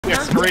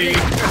Screen.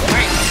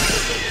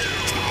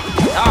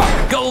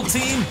 Oh, gold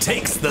team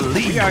takes the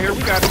lead. We out here.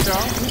 We got it,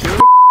 y'all.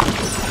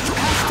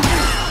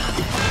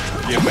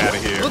 Get him out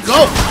of here. Let's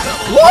go.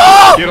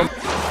 Whoa! Get him.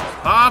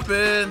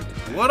 Poppin'.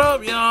 What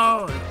up,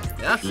 y'all?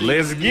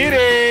 Let's get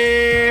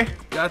it.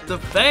 Got the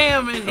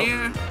fam in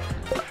here.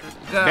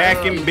 Got,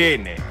 Back in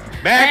business.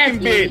 Back in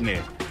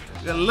business.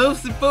 Got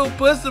Lucy Poo,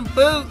 Puss in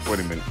Boots. Wait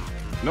a minute.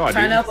 No, I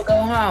Turn didn't. up or go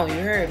home. You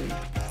heard me.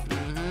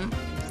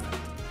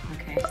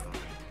 Okay.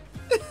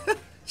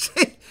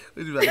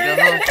 We about to go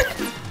home.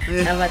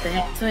 I'm about to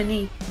have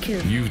 20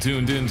 kills. You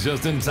tuned in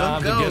just in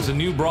time to catch a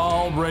new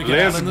brawl breaking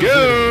Let's out in the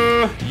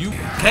go. city. You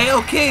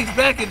KO King's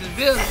back in the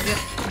building.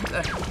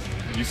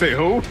 You say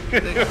who?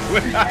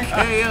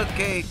 KO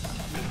King.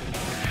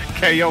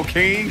 KO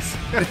Kings.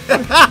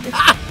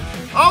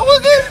 Oh,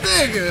 look at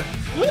this nigga.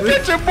 Look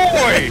at your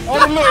boy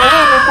on the little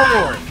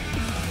hoverboard.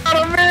 You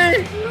know what I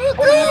mean?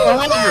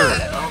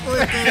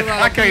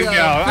 I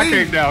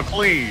came down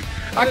clean.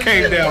 I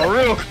came down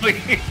real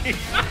clean.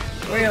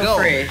 Real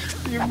fresh.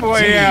 Your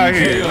boy out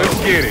here. Let's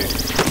get it.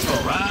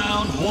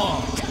 round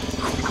one.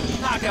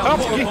 Knock out Oh,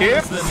 more you points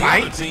hit. than the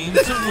Fight. other team to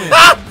win.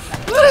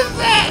 What is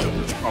that?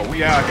 Oh,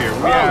 we out here.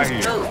 We out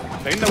here.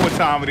 They know what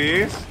time it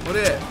is. What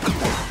is that?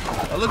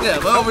 Oh, look at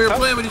them. They're over here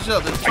playing with each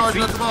other.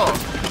 Charging up the ball.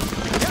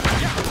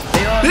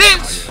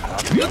 Bitch!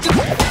 You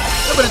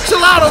better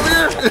chill out over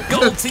here.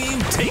 Gold team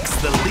takes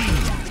the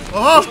lead.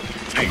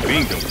 Hey,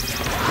 bingo.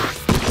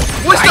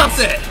 What's up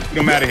there? Get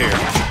him out of here.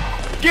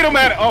 Get him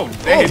out of Oh,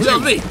 Oh, that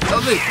was me. That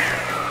was me.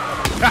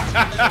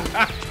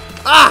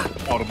 Ah!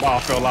 Oh, the ball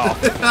fell off.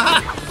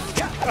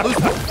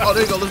 Oh,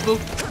 there you go. Let's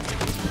move.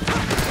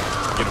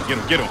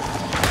 Get him.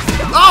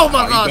 Oh,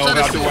 my God. He's going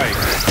out the way.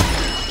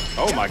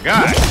 Oh, my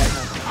God.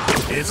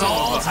 It's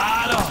all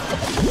tied up.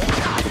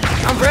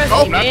 I'm brushing,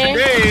 Oh, not man.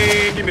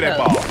 today. Give me that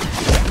ball.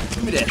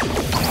 Give me that.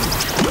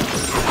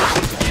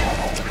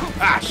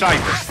 Ah, shite.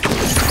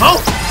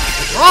 Oh!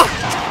 Oh!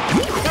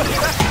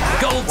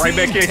 Gold Right team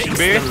back at you, takes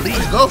man. the lead.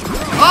 Let's go.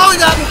 Oh, he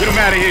got me. Get him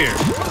out of here.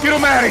 Get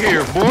him out of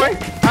here, boy.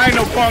 I ain't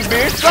no punk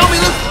bitch. Show me.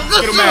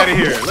 Let's Get him out of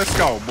here. Let's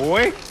go,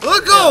 boy.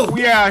 Let's go.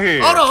 We out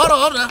here. Hold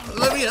on.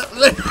 Let me up.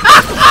 Olivia.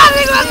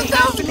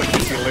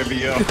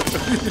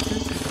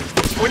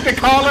 What they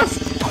call us?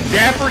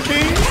 Dapper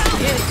King? I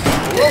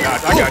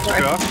got you,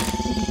 Chuck.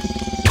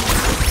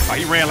 Oh,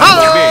 he ran like a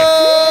bitch.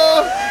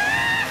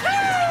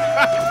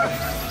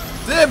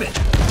 Damn it. I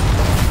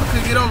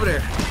couldn't get over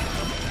there.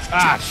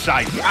 Ah,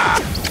 shite.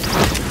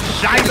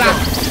 Shite.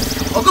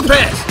 Oh, good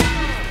pass.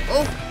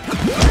 Oh.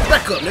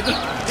 Back up, nigga.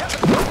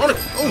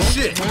 Oh,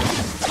 shit.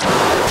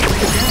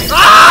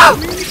 Ah!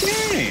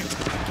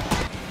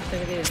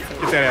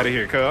 Get that out of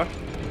here, cuz.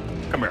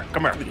 Come here.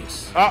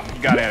 Oh,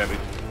 you got out of it.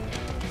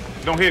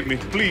 Don't hit me.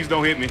 Please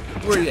don't hit me.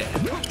 Where you at?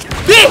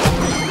 Bitch!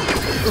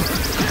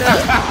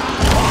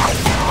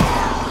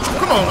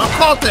 Come on, I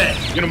caught that.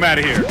 Get him out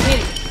of here.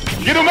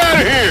 Get him out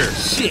of here.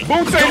 Shit.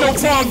 Boots ain't no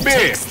punk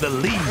bitch. The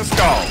lead. Let's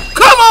go.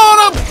 Come on,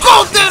 I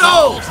caught that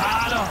hole.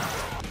 Tied up.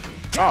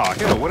 Oh,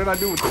 hell, what did I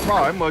do with the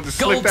ball? It must have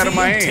Gold slipped out of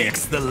my team hand.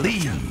 takes the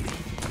lead.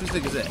 This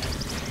nigga's at.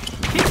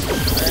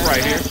 They're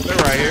right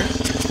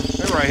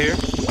here.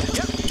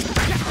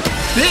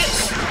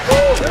 Bitch!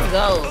 Let's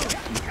go.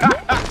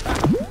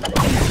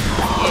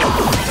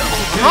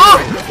 Huh?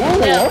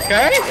 Ooh,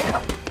 okay.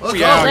 Let's We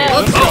go. out here.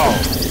 Let's go.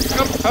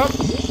 Up.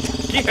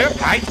 Get up,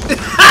 tight.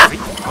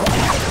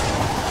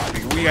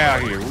 We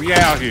out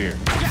here.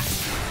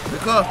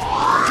 Look up.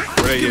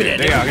 Where Give me they at?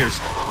 that, They out here.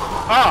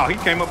 Oh, he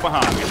came up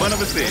behind me. One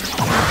of a six. Oh,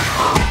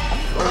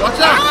 watch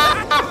out.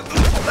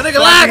 That nigga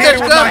laughed at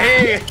you, with my cuz.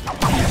 head.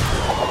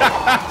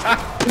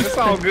 It's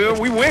all good.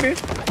 We winning.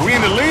 We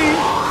in the lead.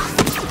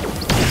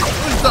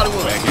 What you thought it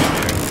was?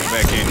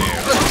 Back in there.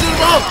 Let's shoot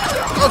him off.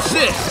 Oh,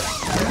 shit.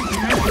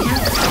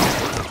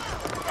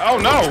 Oh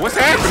no, what's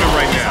happening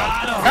right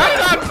now?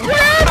 What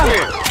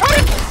happened?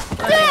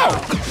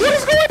 What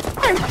is going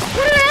on?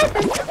 What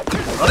happened?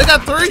 Oh, they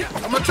got 3?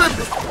 I'm a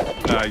tripping.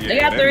 Nah, yeah, They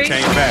got 3.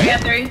 Came back. They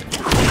got 3.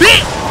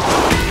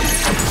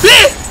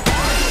 Bitch!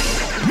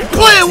 You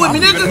playing with me,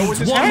 nigga?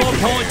 One more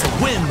point to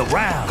win the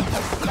round.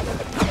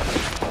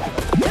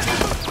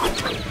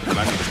 I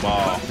need the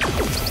ball.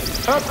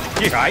 Up.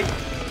 Get height.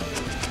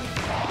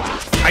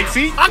 Height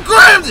seat. I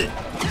grabbed it.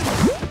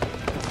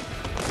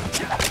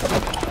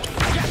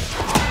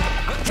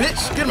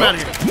 Bitch, get him out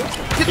of here.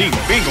 Bingo.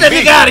 Get that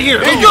nigga out of here.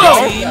 There Let's you go.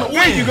 go.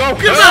 There you go.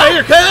 Get him out of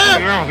here, cuz.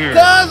 We out here.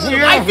 Cuz, We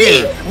my out feet.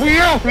 here. We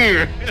out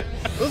here.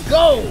 Let's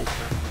go.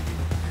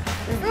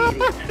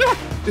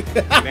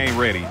 They ain't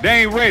ready.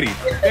 They ain't ready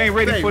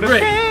for the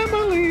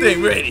family. They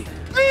ain't ready.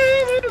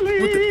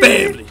 With the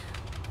family.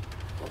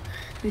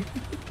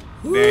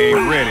 They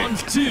ain't ready. Round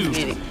 2.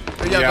 There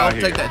y'all We go. out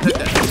Take here. that.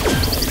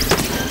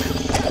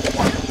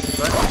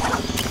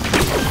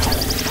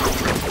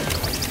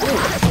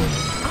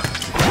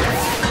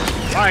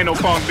 I ain't no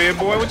punk big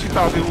boy. What you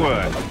thought it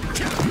was?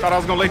 Thought I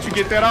was gonna let you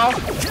get that off?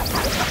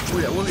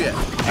 Where we at?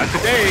 Not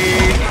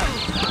today.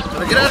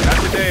 Can I get out? Not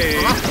today.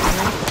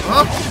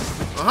 Uh-huh.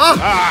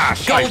 Ah,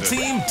 Gold shite.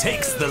 team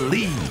takes the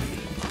lead.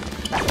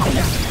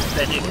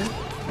 That nigga.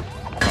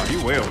 You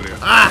way over there.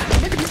 Ah!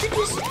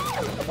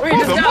 Where you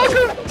just go?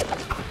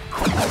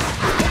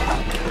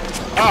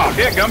 Oh,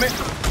 here, gummit.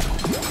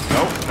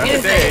 Nope, not Get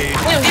today.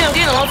 him, get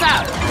him, on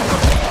top.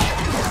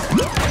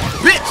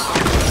 Bitch!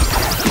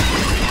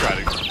 Try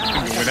to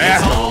with It's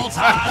asshole. all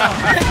tied up.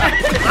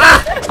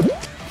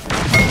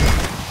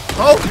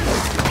 Oh!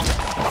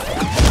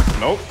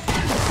 Nope.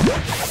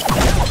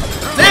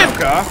 Damn!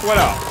 Okay, what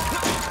up?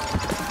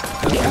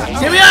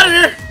 Get me out of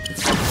here!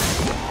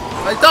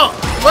 I thought.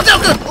 Watch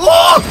out, good!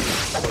 Oh!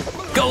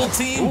 Gold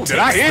team Ooh, takes did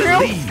I hit the him?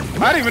 lead.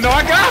 I didn't even know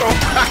I got him.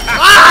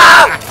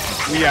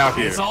 Ah! We out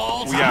here. It's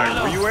all We out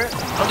here. Where you at?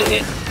 I'm just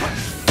hit.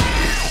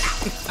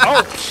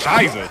 Oh,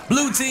 shizer.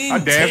 Blue team I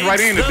danced right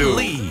takes into the dude.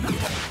 lead.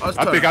 Let's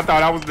I turn. think I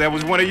thought that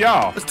was one of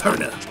y'all. Let's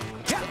turn up.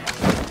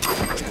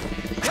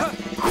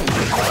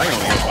 I ain't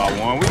only hit about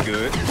one. We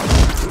good.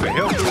 Who the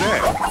hell threw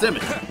that?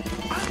 Simmons.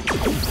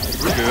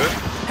 We good.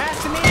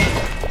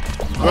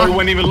 Boy,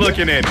 wasn't even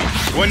looking at me.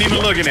 Wasn't even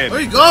looking at There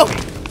me. you go.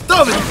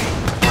 Throw it.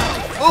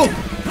 Oh.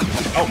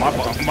 Oh, my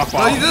fault. My Oh,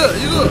 fault. you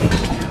good. You good.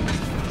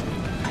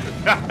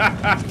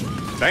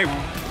 Dang,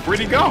 where'd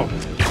he go?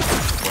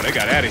 Boy, they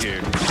got out of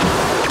here.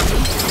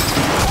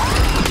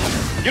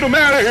 Get him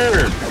out of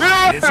here! Get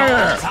out It's of all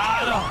here!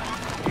 tied up.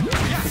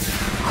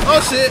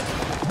 Oh, shit.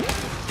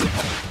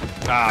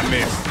 Ah, I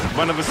missed.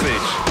 One of a six.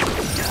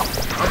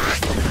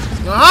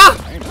 Uh-huh.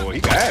 Hey, boy, he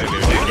got out of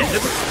there, didn't he?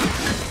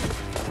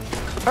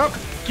 Up.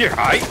 Get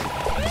height.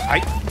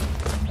 Height.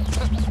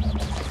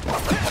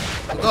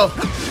 Go.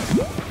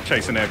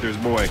 Chasing after his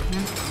boy.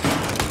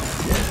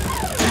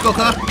 You go,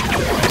 cuz.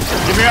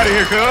 Get me out of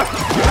here, cuz.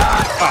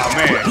 Oh,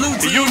 man. Blue He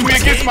team used me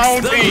against my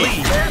own takes the team.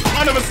 lead.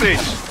 One of a six.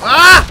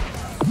 Ah!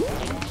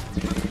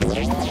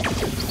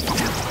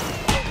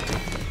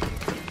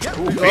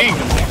 Ooh, bing.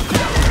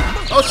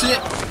 Oh, shit.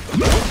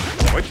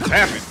 What just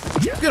happened?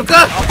 Get him, cuz.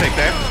 I'll take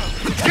that.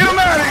 Get him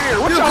out of here.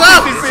 What You y'all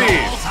got think It's this all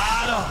is?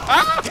 tied up.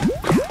 Ah!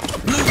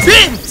 Blue Bitch!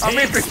 team I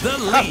meant takes the to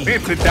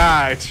lead.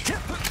 dodge.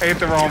 I hit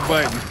the wrong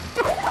button.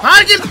 How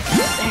to get...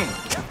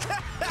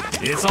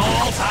 It's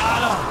all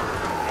tied up.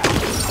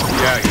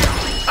 Yeah,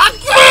 yeah. I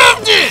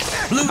grabbed it!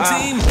 Blue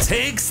team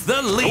takes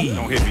the lead.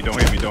 Don't hit me, don't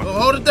hit me, don't.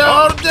 Hold it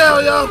down,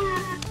 y'all.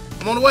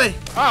 I'm on the way.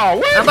 Oh,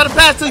 what? I'm about to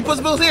pass till you put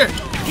the bills here.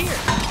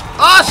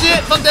 Oh,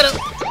 shit. Fuck that up.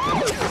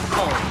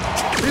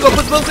 Here you go.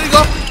 Put the bills. Here you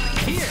go.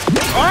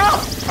 Oh,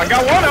 I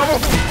got one of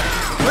them.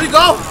 Where you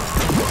go?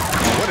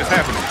 What is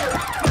happening?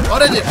 Oh,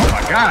 that's it. Oh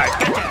my God.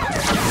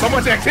 So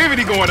much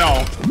activity going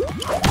on.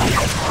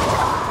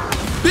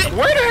 Bitch.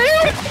 Where the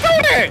hell did you do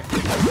that?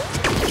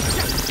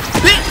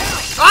 Bitch.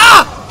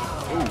 Ah!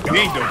 Ooh,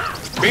 binged him.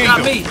 Binged Got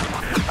him. me.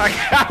 I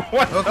got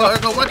one. Here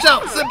go. Watch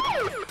out.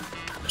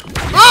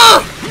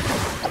 Ah!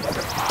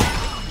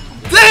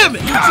 Damn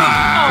it.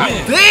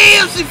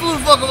 Damn, she flew the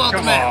fuck off the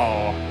Come map. on.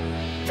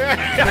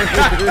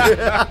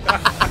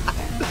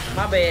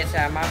 My bad,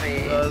 child, my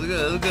bad.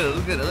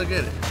 Look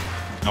at it.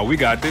 Oh, we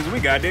got this. We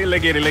got this.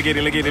 Let's get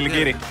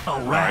it.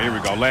 All right, here we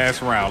go.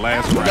 Last round. We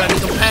gotta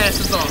get some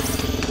passes on.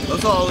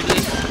 That's all it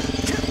is.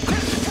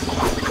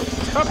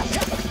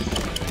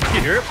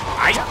 Get here.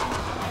 Aye.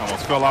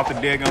 Almost fell off the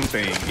daggum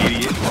thing,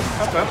 idiot.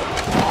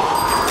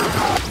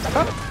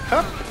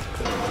 Up.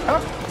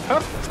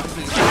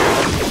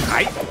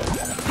 Aye.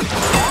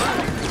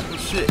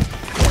 Shit.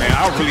 Man, I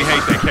really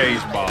hate that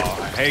cage ball.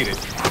 I hate it.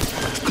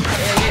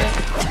 Yeah,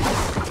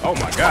 Oh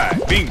my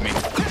God, bing me.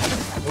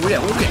 Where we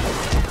at? yeah.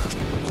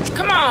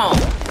 Come on.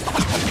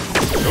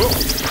 Oop.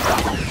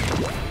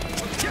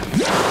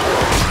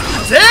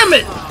 Damn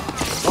it!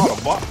 Oh,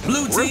 the ball.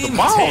 Blue Where's team the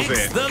balls takes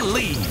at? the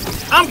lead.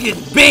 I'm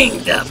getting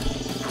banged up.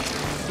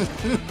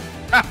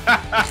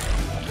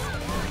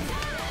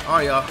 All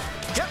right, y'all.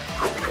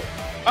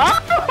 Oh!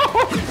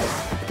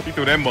 He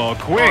threw that mug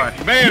quick. All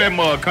right. Man, that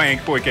mug came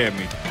quick at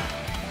me.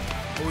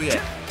 Where we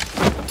at?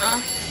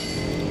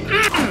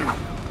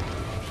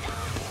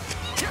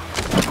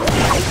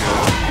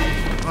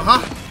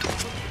 Uh-huh.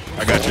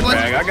 I got your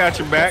back. I got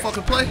your back.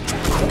 Fucking play.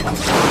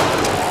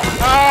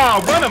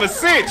 Oh, son of a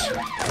sitch.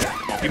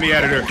 Get me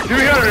out of there. Get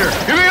me out of there.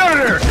 Get me out of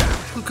there.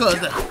 Who caused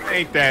that?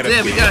 Ain't that a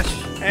Damn, we bitch? got you.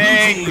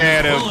 Ain't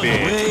that a Pulling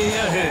bitch? way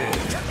ahead.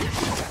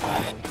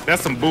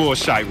 That's some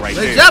bullshit right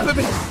They there. jumping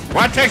me.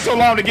 Why take so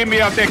long to get me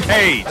out that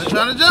cage? They're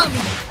trying to jump me.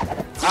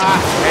 I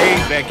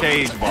hate that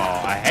cage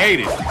ball. I hate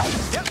it.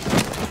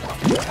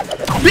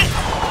 Bitch.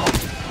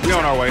 We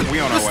on our way. We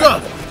on Good our way.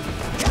 stuff.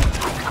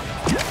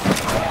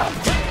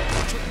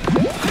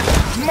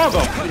 Mother.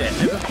 Look at that,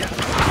 nigga.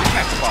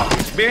 That's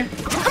fucking bitch.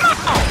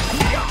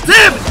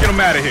 Damn it. Get him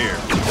out of here.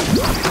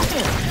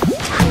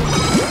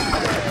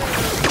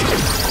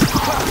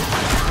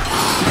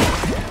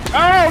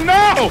 Oh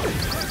no!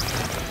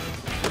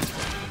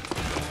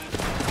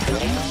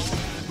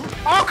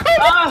 Oh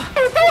come on!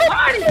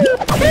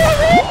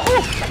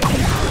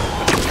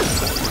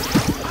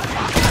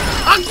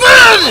 I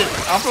grabbed it.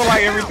 I feel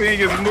like everything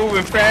is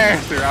moving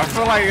faster. I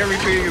feel like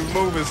everything is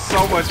moving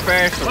so much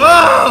faster.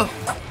 Oh.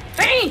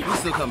 Dang. We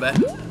still come back.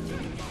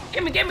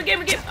 Give me.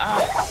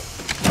 Oh.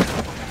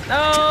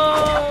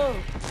 No.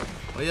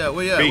 Where you at?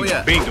 Where you at? Bing, Where you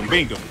at? bing him,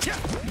 bing him.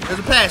 There's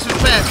a pass. There's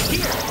a pass.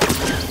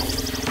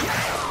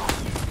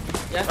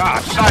 Ah,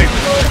 shite.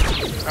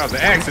 That was an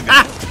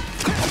accident.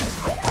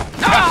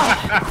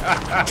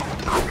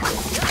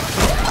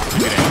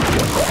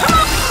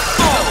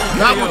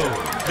 Got one.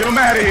 Get him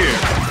out of here.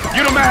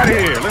 Get him out of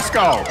here. Let's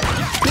go.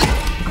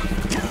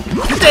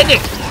 Get that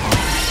nigga.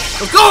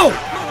 Let's go.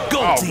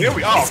 Oh, here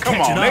we Oh, come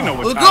on. They know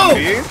what Let's time go.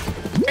 it is.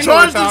 They know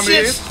Charge what them time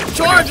it shits. is.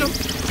 Charge them.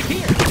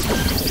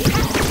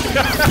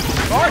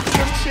 Charge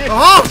them shit.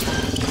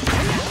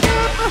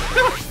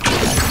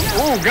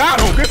 Ooh,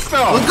 got him. Good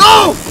stuff. Let's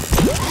go.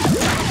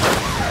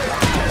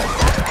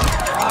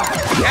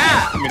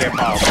 Give me that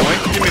ball, boy.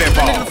 Give me that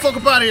Nigga, ball. the fuck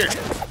up out of here.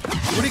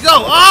 Where'd he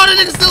go? Oh, that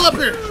nigga's still up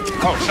here.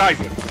 Oh, shite.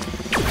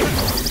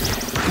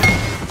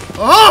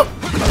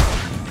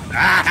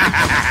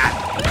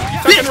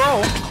 Tuck and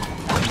roll.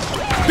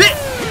 Bit.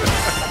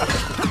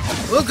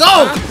 Let's go.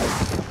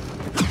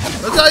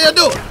 That's how y'all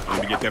do it.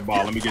 Let me get that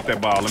ball. Let me get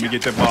that ball. Let me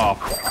get that ball.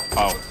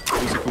 Oh,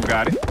 who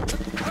got it?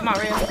 Come on,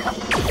 Red.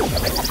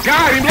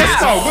 Got him.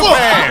 Let's go. Good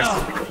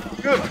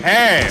pass. Good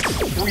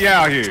pass. We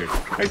out here.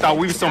 They thought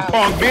we was some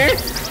punk bitch.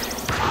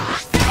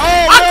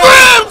 Oh, I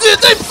grabbed it.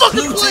 They fucking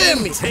Blue playing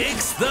team me.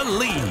 takes the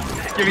lead.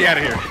 Get me out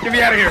of here. Get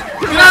me out of here.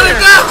 Get me Get out of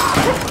here.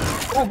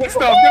 Oh, good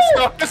stuff. Good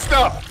stuff. Good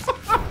stuff.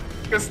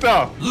 Good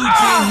stuff. Blue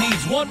team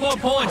needs one more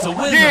point to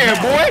win. Yeah,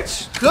 the boy.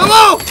 match. Come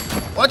on.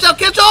 Watch out.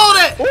 Catch all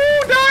that.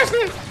 Ooh,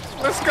 Darcy.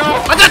 Let's go.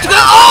 I got you.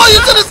 Oh, you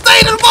should have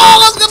stayed in the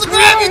ball. I was going to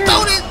grab you,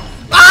 Tony.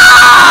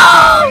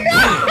 Ah!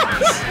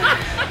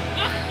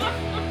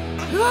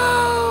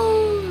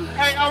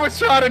 Hey, I was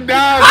trying to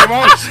dodge him.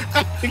 I was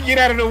trying to get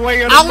out of the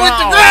way of the I ball. went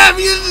to grab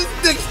you. This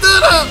dick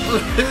stood up.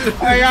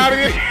 Hey, out of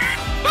here.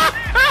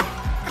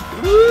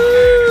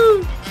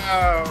 Woo.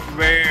 Oh,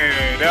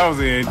 man. That was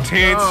an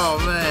intense Oh,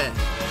 man.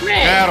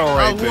 battle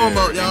right there. warm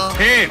up, y'all.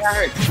 Intense. I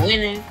heard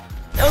winning.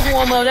 That was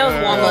warm up. That was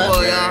warm Warm up.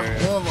 up,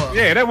 y'all. Warm up.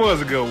 Yeah, that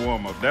was a good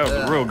warm up. That was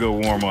Yeah. a real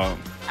good warm up.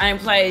 I ain't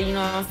played, you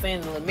know what I'm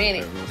saying, in a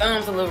minute.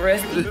 Thumbs a little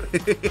rusty.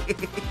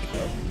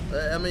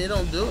 I mean, you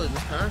don't do it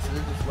just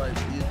constantly. It's just like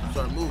you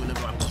start moving.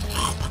 It's like,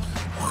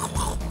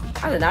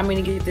 I did not mean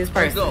to get this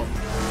let's person. go.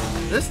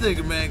 This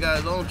nigga, man, got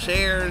his own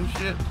chair and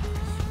shit.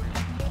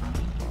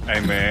 Hey,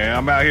 man,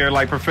 I'm out here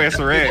like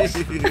Professor X,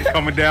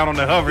 coming down on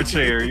the hover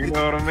chair. You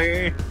know what I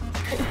mean?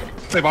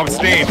 Except I'm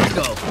standing. Let's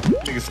go.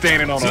 Nigga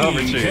standing on the hover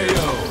Team chair.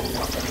 KO.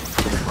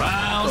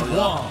 Round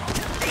one.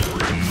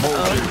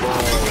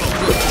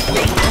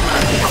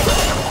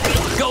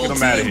 Gold Get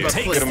him out of team here.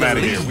 takes Get him the out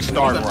of here. lead. We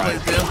starting right.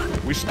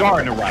 We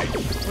starting it right.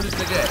 What is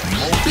nigga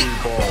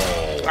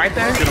at? Right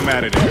there? Get him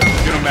out of there.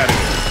 Get him out of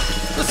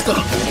there. Let's go.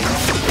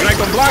 You ain't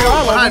gonna block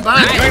all of them.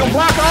 Behind. You ain't gonna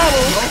block all of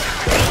them.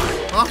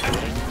 Huh?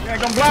 You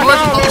ain't gonna block all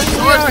of them.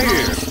 We out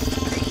here.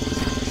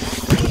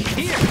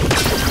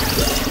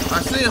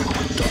 I see him.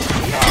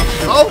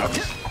 Oh,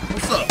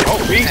 what's up? Oh,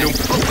 beat him.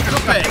 Oh,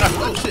 good pass.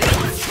 Oh, shit.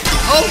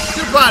 Oh,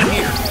 get out of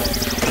here.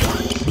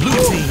 Blue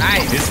team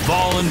Nice. is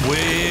falling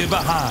way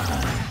behind.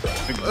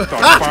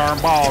 Start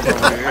firing balls over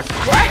there.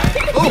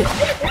 Oh.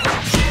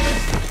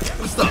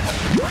 What's up?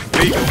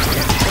 Beat him.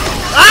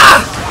 Ah!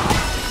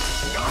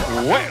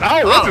 What?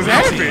 Oh, what just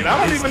happened? I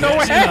don't even know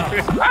what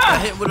happened. I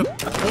hit with a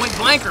point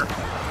blanker.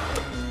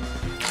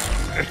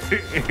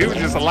 It was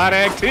just a lot of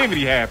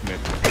activity happening.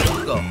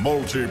 Let's go.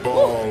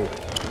 Multi-ball.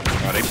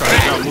 Oh, they trying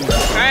to jump loose.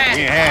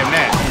 We ain't having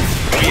that.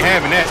 We ain't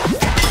having that.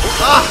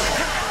 Ah!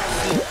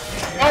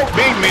 Oh,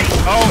 beat me.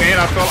 Oh, and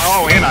I fell.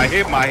 Oh, and I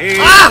hit my head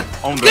Ah!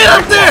 on the Get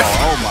up there! wall.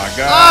 Oh my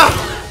God. Ah!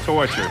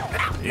 Torture.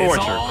 It's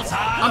Torture. all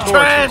tied I'm up.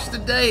 trash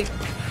today.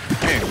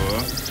 Man,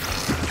 boy.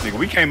 Nigga,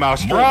 we came out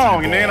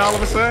strong, and then all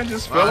of a sudden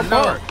just fell I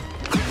know. apart.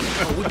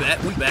 Oh, we back.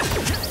 We back.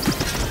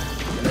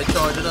 And they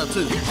charged it up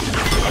too.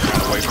 I'm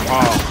trying to wait for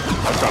Hall.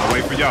 I'm trying to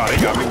wait for y'all. They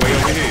got me way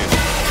over here.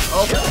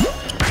 Oh.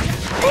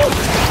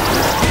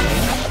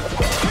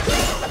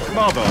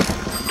 Mother.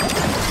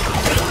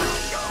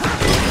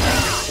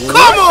 Come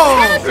on!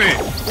 What happened?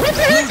 What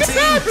the heck Blue just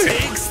team happened?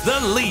 takes the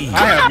lead. I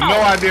have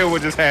no idea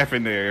what just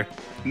happened there.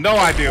 No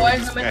idea what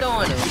Boys just have been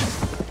happened. doing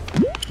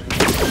it.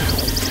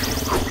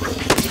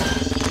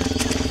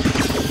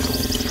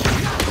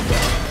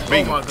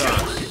 Oh my gosh.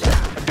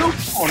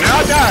 Oh, now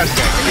I died.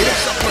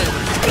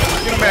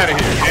 Get him out of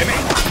here, damn it.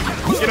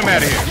 Get him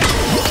out of here.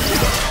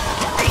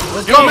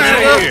 Let's Get go, him out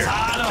of nigga. here.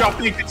 What y'all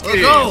think this Let's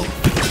is? go.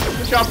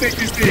 What y'all think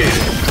this is?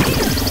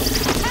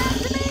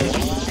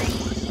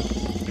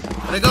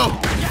 There they go.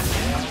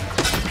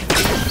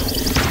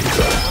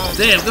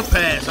 Damn, good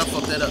pass. I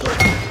fucked that up. Oh,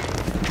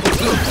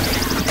 good.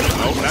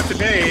 No, not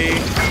today.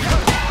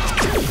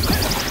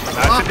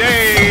 Not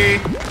today.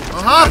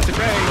 Uh-huh. Not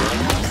today.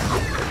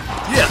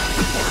 Yeah.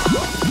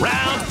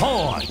 Round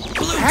point.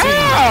 Blue team.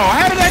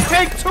 How did that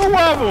take two of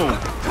them?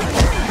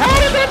 How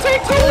did that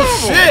take two Oh, of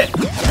them? shit.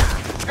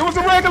 It was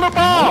a regular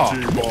ball.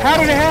 How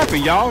did it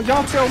happen, y'all?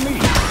 Y'all tell me.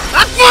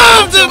 I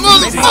grabbed it,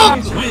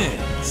 motherfucker. Team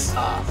wins.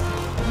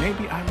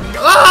 Maybe I missed.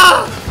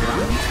 Ah!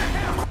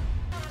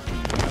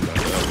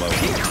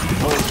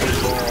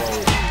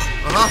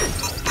 Uh-huh.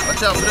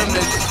 Watch out for them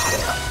niggas.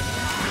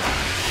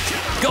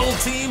 Gold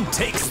team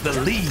takes the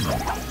lead.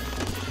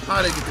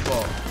 How they get the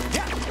ball?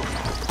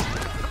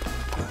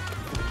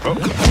 Oh,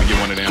 let me get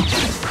one of them.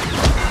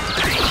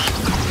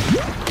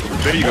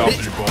 There you go.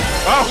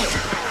 Oh!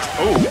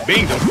 Oh,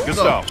 bingo. Good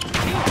stuff.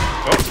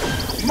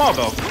 Oh,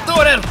 mother.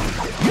 Throw it at him.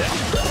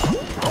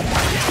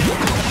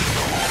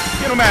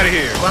 Get him out of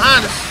here.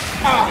 Behind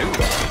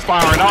us.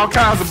 Firing all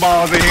kinds of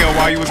balls in here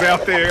while you was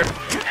out there.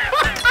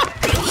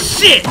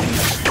 Shit!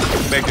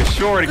 Making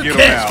sure to Good get him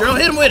catch, out. girl.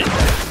 Hit him with it.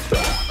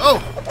 Oh.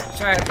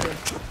 Try to.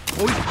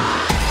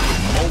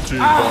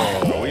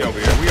 Oh, we over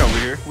here. We over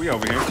here. We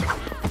over here.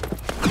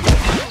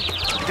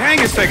 Dang,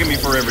 it's taking me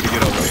forever to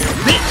get over there.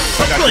 Bitch,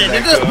 I got play, your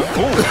back, nigga.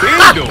 Oh,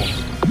 bingo.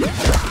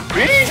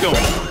 Bingo.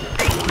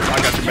 I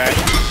got your back.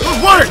 Good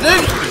work,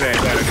 nigga. Get his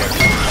ass out of there.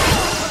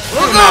 Let's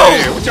Get him out of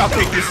here. go. What y'all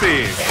think this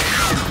is?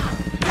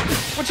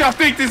 What y'all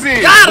think this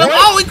is? Got him. boy?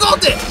 Oh, he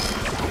got there.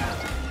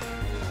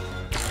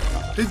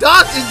 He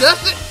dodged. He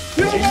dodged it.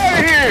 Get him out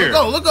of here. Let's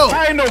go. Let's go.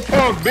 I ain't no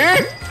punk,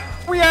 bitch.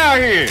 We out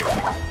here.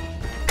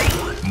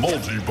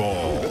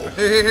 Multi-ball.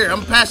 Here.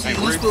 I'm passing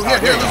you. Let's go. Here.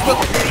 Let's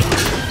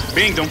go.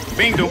 Bingo.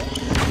 Bingo.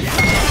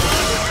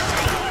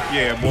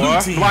 Yeah, boy. Blue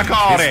team Block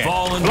all is that.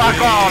 falling Block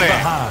all way that.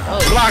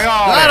 behind. Block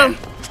all Got that. him.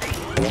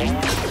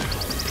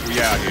 We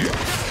out here.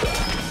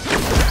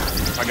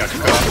 I got you,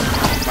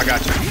 cuz. I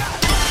got you.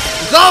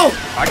 Let's go.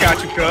 I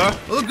got you, cuz.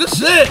 Oh, good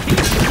shit.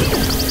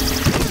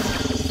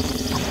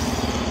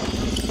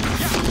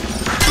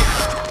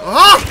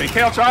 Can't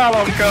catch all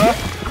of them, cuz.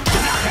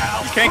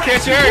 You can't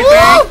catch Woo.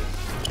 everything.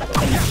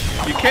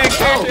 You can't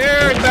catch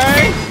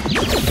everything.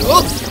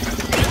 Oh.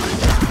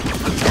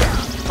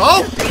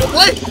 Oh.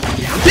 Wait.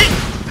 Hit.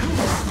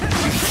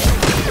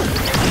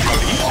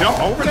 You jump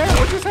over that?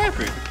 What just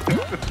happened?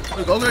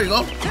 There you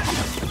go.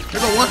 Here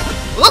go one.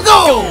 Let's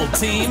go. Gold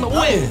team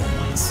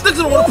wins. Sticks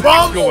in with the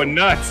pros. Going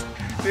nuts.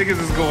 Niggas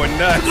is going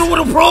nuts. Sticks in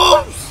with the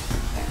pros.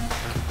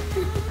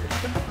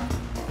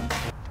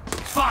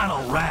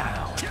 Final round.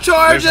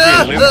 Charge Let's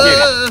up. get it,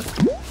 let's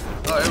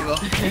Oh, here we go.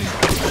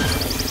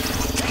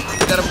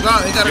 He got him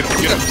gone. He got him.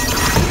 Get him.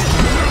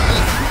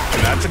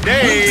 Not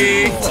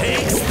today.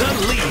 Takes the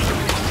lead.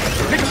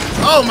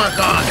 Oh my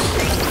gosh.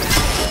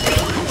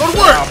 Go to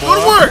work. Go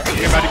to work.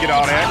 You ain't about to get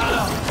all that.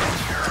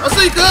 I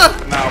see you,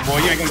 cuz. Nah, boy,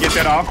 you ain't gonna get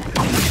that off.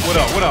 What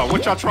up? What up?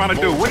 What y'all trying to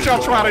do? What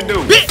y'all trying to do?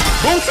 Bitch.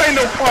 Boots ain't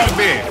no fun,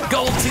 bitch.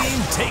 Gold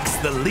team takes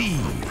the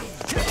lead.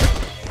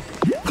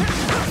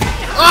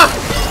 Ah.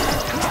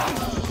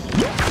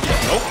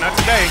 Nope, not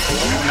today.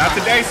 Not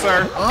today,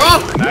 sir.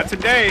 Not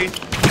today.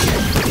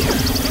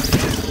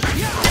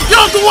 Get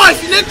off the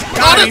wife, you nigga.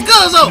 Oh, that's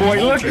Guzzo. Boy,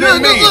 look Yeah,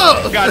 at me.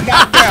 Guzzo. Got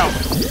knocked out.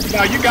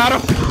 Now you got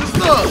him. What's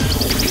up?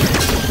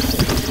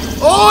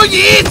 Oh,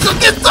 yeah.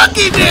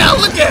 Sucky now.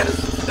 Look at it.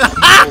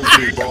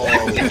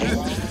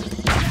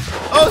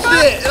 Oh,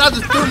 shit. And I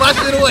just threw my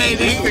shit away,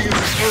 These nigga. niggas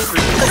is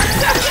stupid.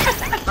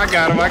 I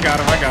got him. I got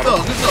him. I got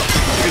him. Good stuff.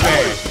 His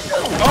ass.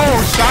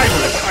 Oh,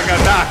 Shiver. I got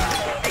knocked.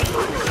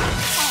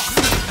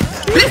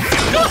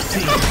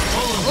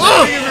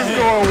 Oh. Niggas is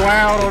going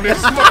wild on this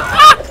smoke.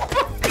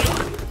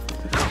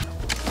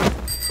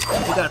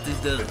 We got these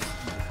dudes.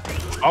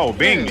 Oh,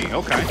 bing me.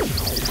 Okay.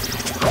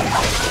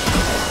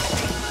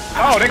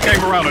 Oh, they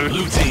came around the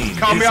Blue team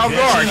caught me is off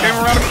guard. catching Came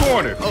up. around the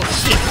corner. Oh,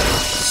 shit.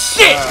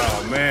 Shit.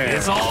 Oh, man.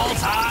 It's all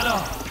tied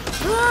up.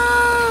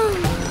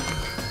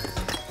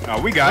 Oh,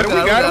 we got it. We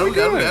got it. We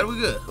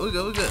good. We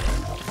good.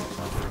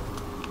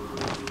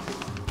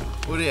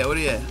 Where they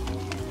at?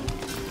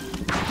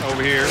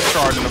 Over here,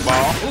 charging the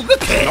ball. Oh, good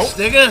catch, Nope.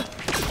 nigga.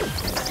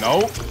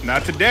 Nope,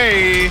 not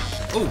today.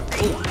 Oh.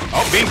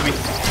 Oh, beat me.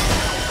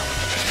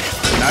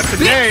 Not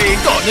today.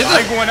 Go, nigga. I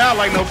ain't going out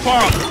like no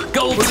punk.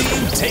 Gold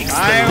team takes the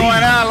I ain't going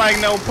lead. out like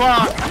no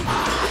punk.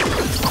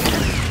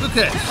 Good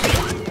catch.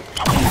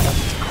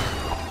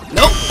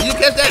 Nope, you didn't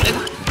catch that,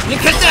 nigga. You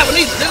didn't catch that one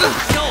either, nigga.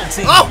 Gold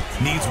team Oh.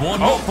 needs one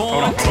more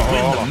hold on, point to hold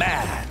win on. the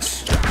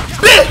match.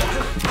 Bitch!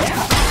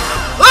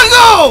 Let's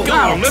go!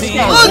 Gold let's team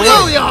go. Let's go,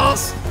 wins. y'all!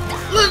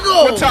 Let's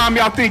go! What time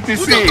y'all think this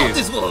What y'all thought is?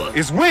 this was?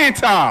 It's win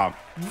time.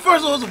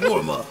 First one was a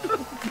warm-up.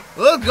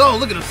 Let's go,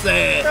 look at him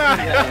sad.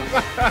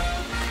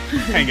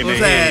 Hanging What's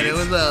their happening?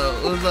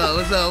 heads.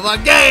 What's up? My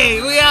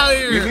gang, we out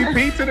here.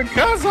 MVP to the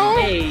cousin.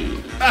 Hey,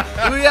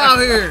 We out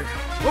here.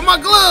 Where my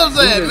gloves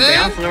we at, just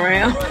man? bouncing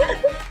around.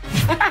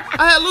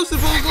 I had Lucy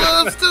Boo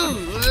gloves too.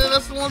 Man,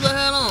 that's the ones I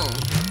had on.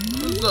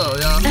 What's up,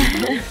 y'all?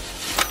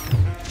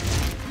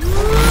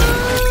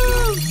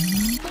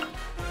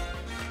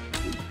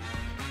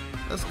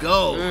 Let's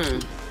go.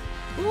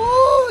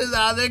 Woo, he's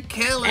out there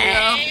killing,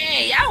 y'all.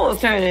 Hey, y'all was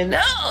turning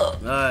up.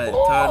 Alright,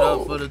 turn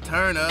up for the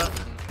turn up.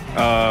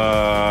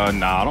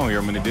 Nah, I don't hear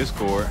him in the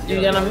Discord.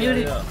 You got him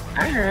muted?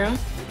 I heard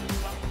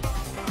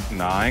him.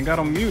 Nah, I ain't got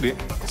him muted.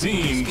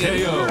 Team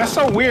KO. That's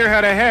so weird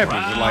how that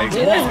happens. Like,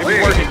 Yeah, it's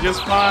weird. working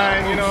just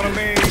fine, you know what I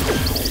mean?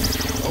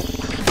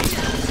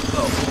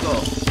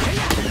 Go.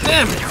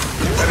 Damn it.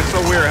 That is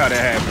so weird how that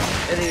happens.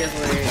 It is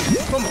weird.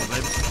 Come on,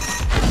 baby.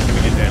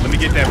 Let me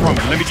get that from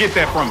you. Let me get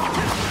that from you.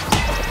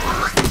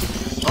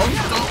 Oh,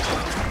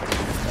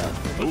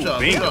 good job.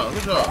 bingo.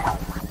 Good job.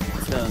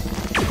 So,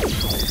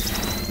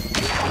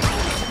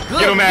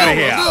 Get him out of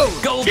here.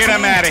 Gold Get him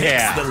team out of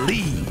takes here. the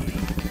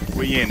lead.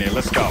 We in there.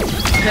 Let's go.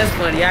 That's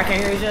funny. Y'all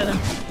can't hear each other.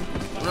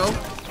 No,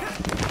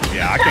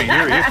 Yeah, I can't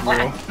hear it. It's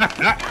real.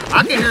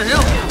 I can hear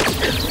him.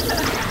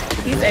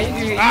 He said you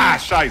can hear Ah,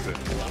 shizer.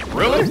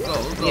 Really? Let's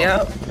go. you.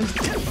 Yep.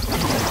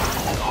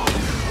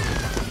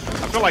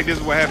 I feel like this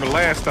is what happened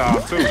last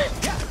time, too. He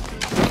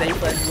said you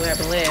fucking what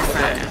happened last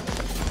time.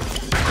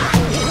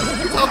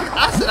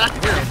 I said I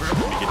can hear him, bro.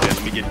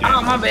 Let me get Oh,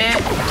 that. my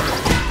bad.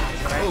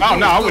 Oh,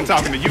 no, I wasn't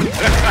talking to you.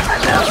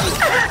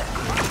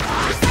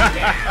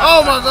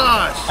 Oh my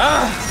gosh.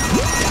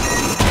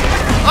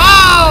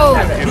 Oh!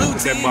 Blue that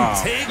team bomb.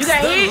 takes You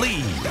got the hit?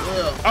 lead.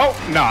 Oh,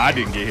 no, I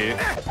didn't get hit.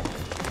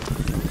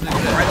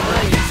 Right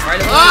above you.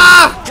 Right above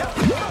Ah!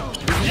 you.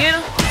 Get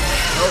him?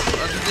 Nope,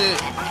 I just did.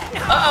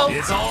 Uh-oh.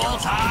 It's all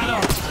tied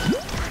up.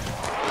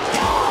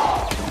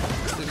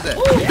 Look at that.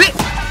 Ooh. Bit!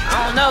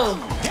 I don't know.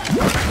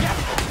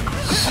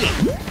 Shit!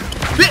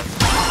 Bit!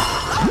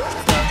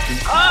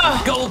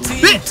 Oh. Gold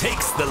team Bit.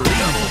 takes the lead.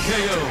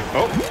 KO.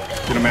 Oh,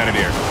 get him out of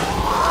there.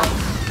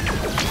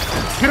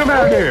 Get him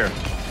out of there.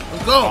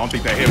 Let's I go. don't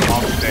think that hit him. I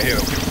don't think that hit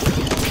him.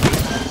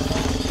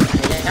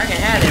 I can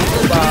have that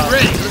football. Be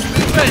ready. Let's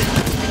be ready.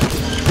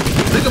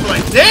 Nigga be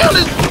like, damn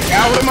it!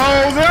 Got with them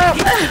hoes up.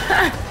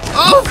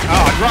 Oh!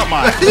 Oh, I dropped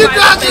mine. You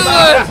got this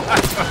one!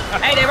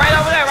 Hey, they right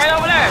over there. Right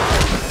over there.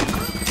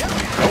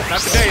 Nope, not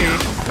today.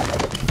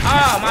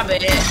 Oh, my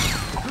bad.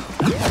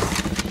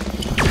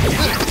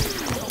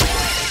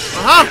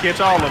 Uh-huh. Catch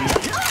all of them.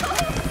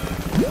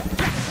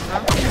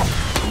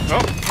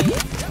 Oh,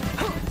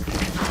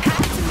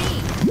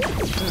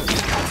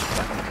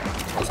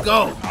 Let's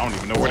go. I don't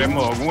even know where that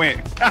mug went.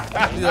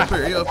 He up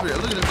here. He up here.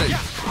 Look at this thing.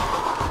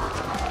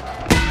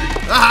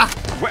 Ah!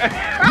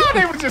 How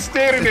they were just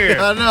standing there?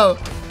 I know.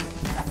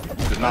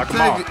 Just knock them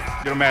Take off. it.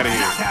 Get them out of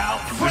here.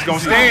 Just gonna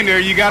stand there,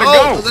 you gotta Oh,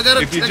 go. 'cause I got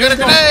a- If you I just got a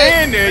gonna grenade.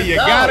 stand there, you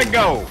Go. gotta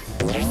go.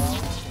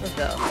 Let's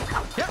go.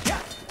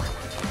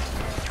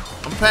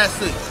 I'm past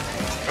 6.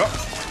 Oh.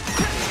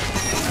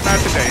 Not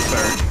today,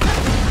 sir.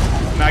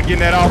 Not getting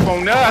that off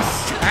on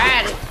us.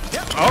 Tried it.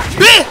 Oh,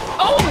 Bit!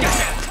 Oh.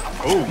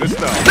 oh, good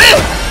stuff.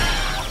 Bit!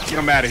 Get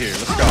them out of here.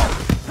 Let's go.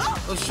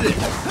 Oh shit.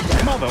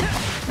 Mother,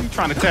 who you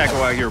trying to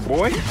tackle out here,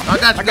 boy? I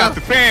got you. I got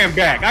the fan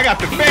back. I got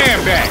the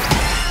fan back.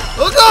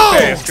 Let's go!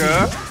 Pass,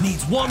 cuz.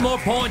 Needs one more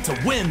point to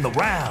win the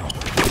round.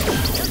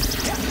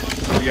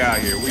 We out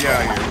here. We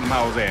out here. Where my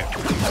hoes at?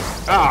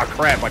 Ah,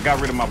 crap. I got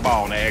rid of my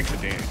ball on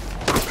accident.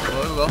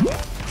 Oh, there we go.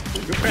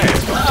 Good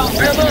pass. Oh,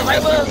 right above. Right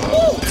above.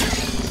 Woo.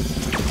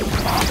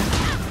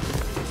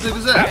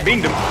 Niggas That that.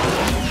 beamed him.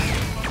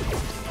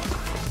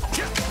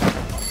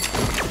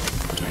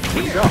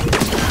 Where'd you go?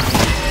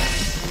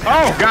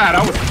 Oh, God.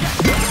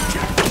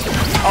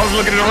 I was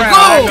looking around.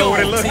 I didn't know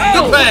where it looked.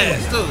 Good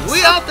pass, dude.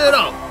 We out there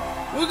though.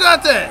 We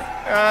got that.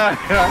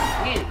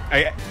 Get it.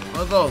 Hey,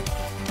 Let's go.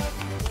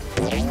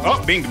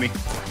 oh, binged me.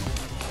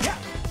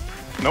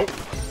 Nope.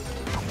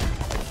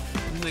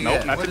 Nigga Nope,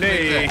 at? not Where the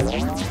today.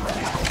 niggas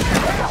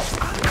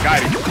Got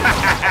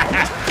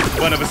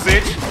him. One of a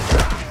sitch. at?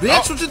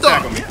 Bitch, what you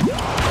Tackle thought? me. Get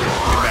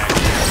back.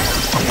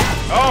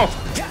 Oh,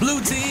 Blue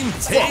team I'm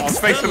takes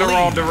facing the the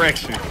wrong lead.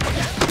 direction.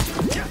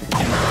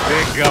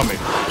 Big gummy.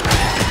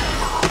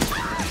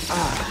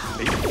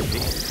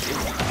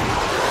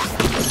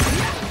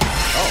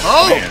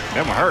 Oh! Man,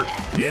 that one hurt.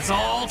 It's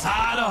all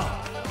tied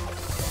up.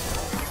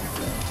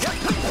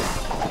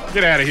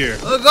 Get out of here.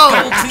 Let's go.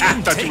 Gold I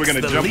team thought you were takes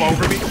gonna the jump lead.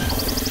 over me.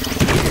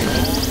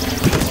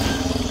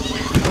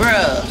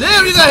 Bruh.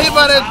 Damn, you got hit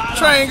by that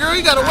train, girl.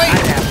 You gotta wait.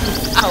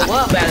 Oh,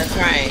 what about a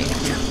train?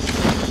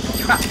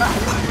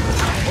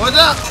 What's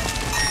up?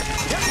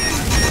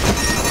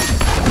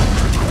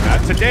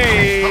 Not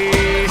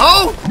today.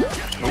 Oh!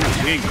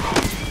 Ooh, ding.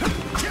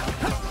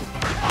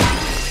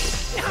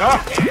 Oh,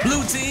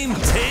 Blue team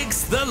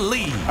takes the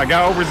lead. I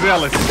got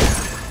overzealous.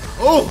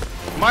 Oh!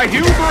 My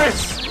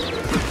hubris.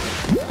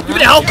 Give me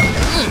the help.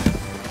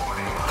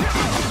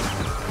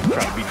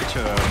 Try to beat the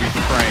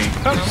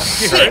train.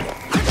 Shit.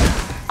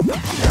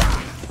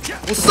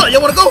 What's up?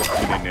 You wanna go?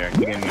 Get in there.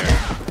 Get in there.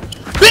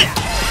 Bit!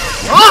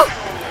 Huh?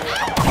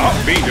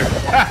 Oh, beat her.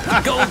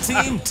 Gold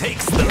team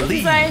takes the What you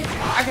lead. say?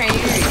 I can't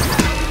hear you.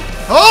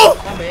 Oh!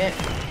 My bad.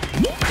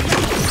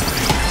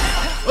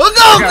 Let's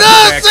go, I got you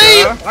God! back, See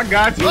you! I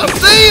got you. I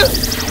see you!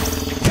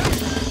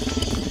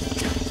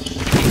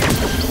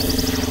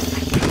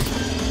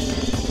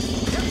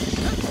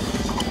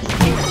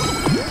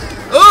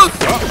 Oof!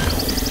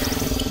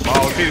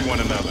 Balls hitting one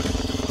another.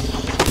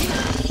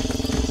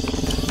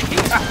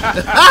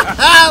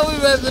 We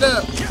messed it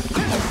up.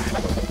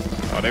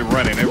 Oh, they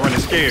running. They running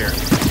scared.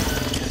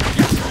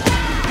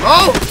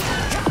 Oh!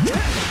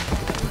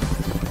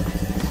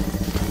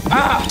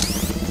 Ah.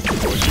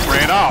 Oh, she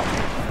ran off.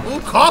 Who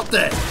caught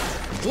that?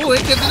 Ooh, he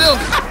kicked it in.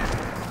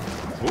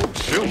 Oh,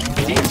 shoot.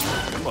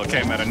 That look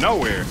came out of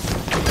nowhere.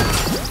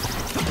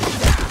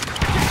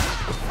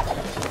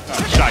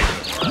 Oh, shite.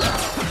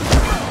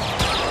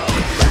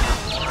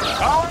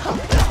 Oh.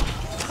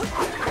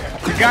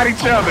 We got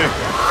each other.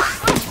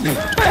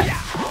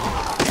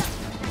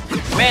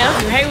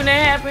 Man, you hate when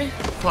that happens?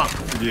 Fuck.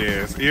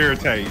 Yes,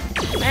 irritate.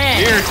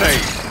 Man.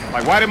 Irritate.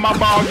 Like, why did my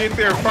ball get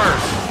there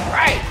first?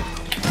 Right.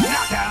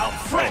 Knockout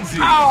frenzy.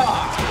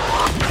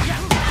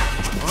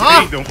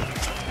 Beat them.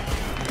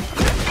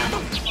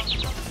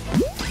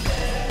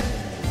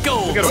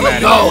 Gold Get him team. out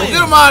of Go. here.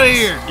 Get him out of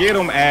here. Get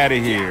them out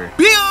of here.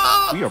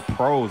 Yeah. We are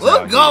pros Let's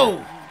out go.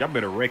 here. Y'all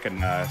better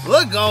recognize.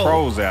 Let's go.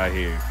 Pros out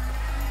here.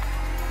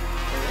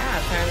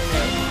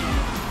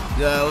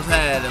 Yeah, what's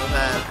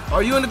happening?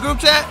 Are you in the group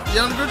chat? You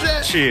on the group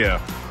chat? Chill.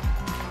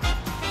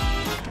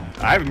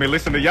 I haven't been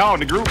listening to y'all in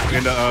the group,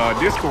 in the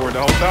Discord the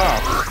whole time.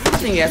 I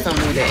think you got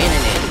something with the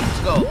internet.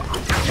 Let's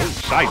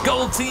go. Shite.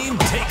 Gold team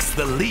takes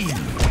the lead.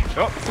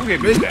 Oh, who hit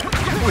me with that?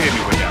 Who hit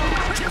me with that?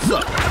 What's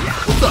up?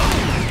 What's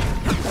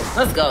up?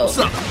 Let's go. What's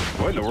up?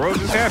 What in the world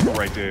just happened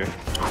right there?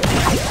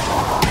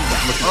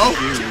 Looking Oh.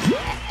 confused.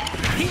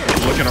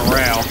 Looking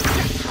around.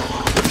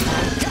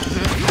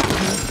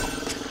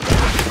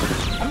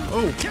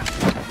 Oh.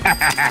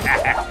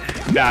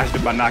 Dodged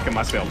it by knocking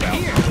myself out.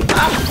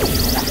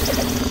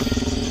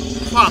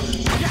 Fuck.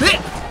 Hit.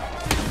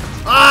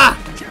 Ah.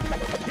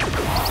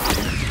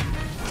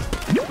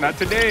 Not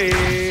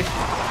today.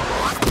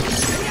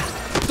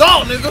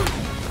 Dog, nigga.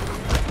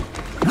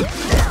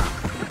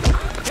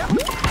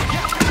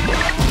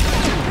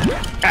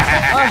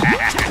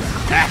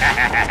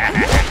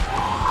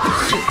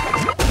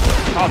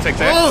 I'll take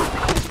that. Oh.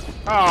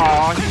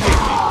 Oh, he hit me.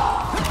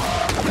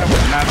 That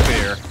was not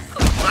fair.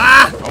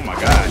 Ah. Oh my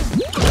god.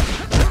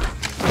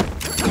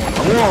 Going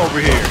to war over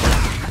here.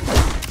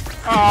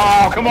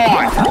 Oh, come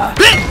on.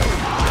 Hit.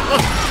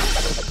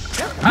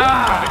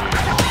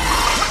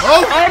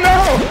 Oh. Oh no.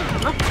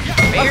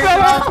 Beer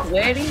ball,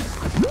 sweaty.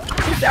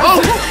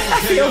 Oh.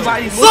 I see your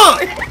body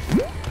Fuck.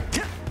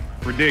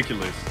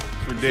 Ridiculous.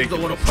 Don't want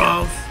Ridiculous. to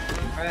pause.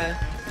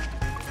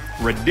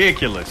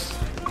 Ridiculous.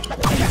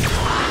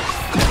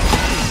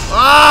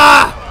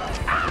 Ah.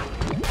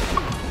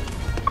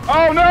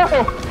 Oh no.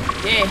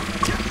 Yeah.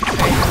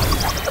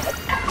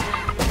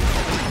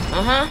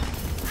 Uh-huh.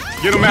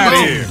 Get him out of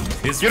here.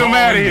 Is Get him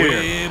out of falling here.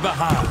 way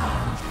behind.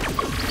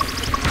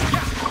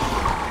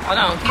 Hold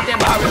on. Keep that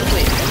ball real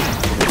quick.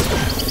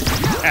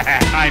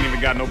 I ain't even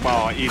got no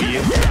ball,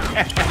 idiot.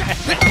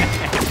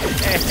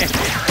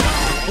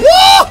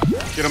 Woo.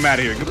 Get him out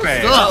of here. Good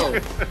pass. Go.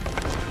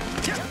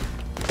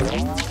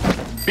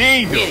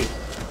 Beat Get him. it.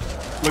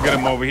 Look at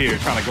him over here,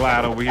 trying to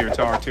glide over here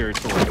to our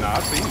territory. Nah, I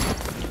see him.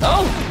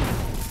 Oh.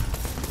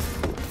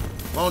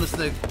 On this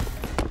nigga.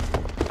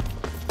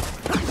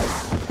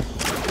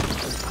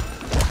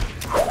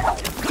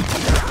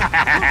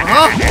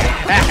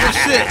 Good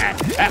shit.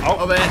 Oh,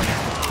 Oh man.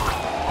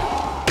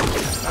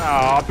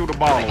 I threw the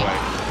ball away.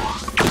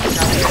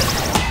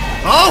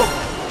 Oh.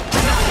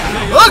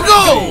 Let's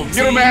go.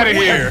 Get him out of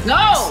here.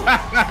 No.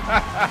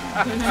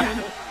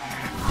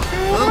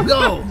 Let's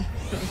go.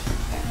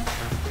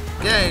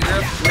 Gang,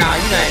 girl. Nah,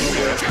 you not even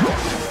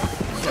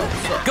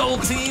good.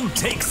 Gold team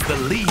takes the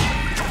lead.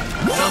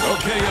 Double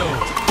KO.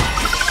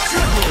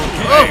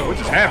 Hey, what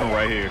just happened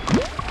right here?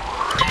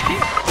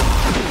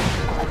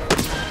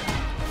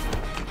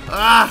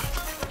 Ah.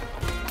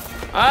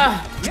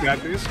 Ah. We got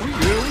this. We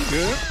good. We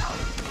good.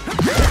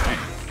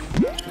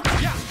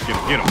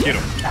 Get him. Get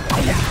him.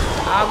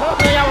 I don't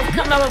know y'all was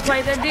coming up and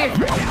playing that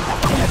different.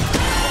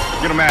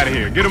 Get him out of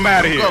here. Get him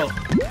out of here. Go.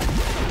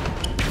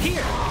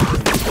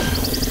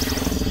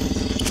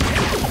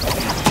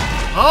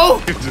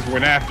 Oh. It just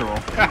went after him.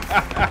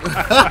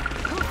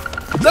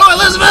 No,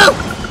 Elizabeth.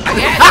 I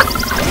got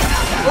it.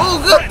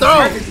 Oh, good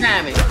throw. Perfect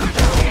timing.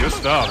 Good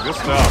stuff. Good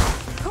stuff.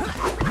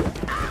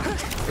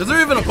 Is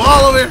there even a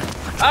ball over here?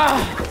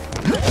 Oh.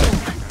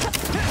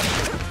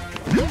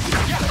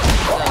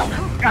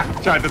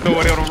 Tried to throw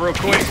it at him real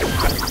quick.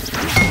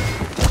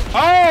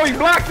 Oh, he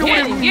blocked it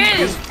Get with it, get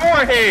his it.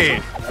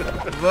 forehead.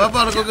 Well, I'm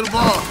about to go get a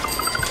ball.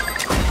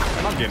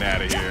 I'm getting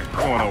out of here. I'm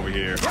going over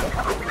here.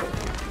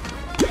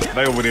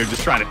 They over there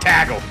just trying to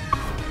tackle.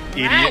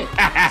 Idiot.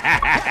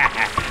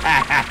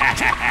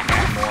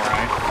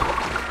 Moron.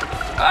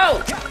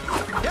 Oh.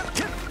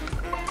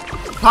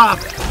 Pop.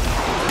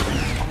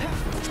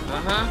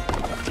 Uh-huh.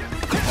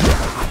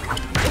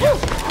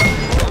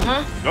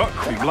 Oh,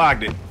 he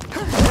blocked it.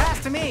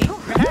 Pass to me.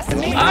 Pass to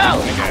me.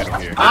 Oh. Get out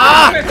of here. I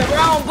pressed the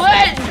wrong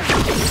button.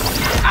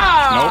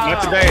 Oh. Nope, not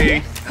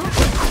today.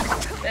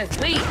 That's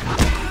sweet.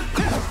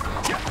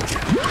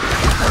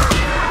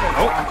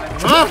 Oh,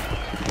 Huh?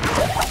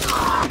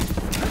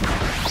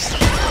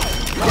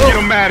 get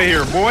him out of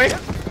here, boy.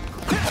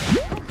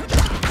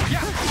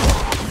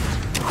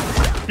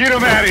 Get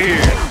him out of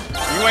here.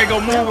 You ain't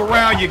gonna move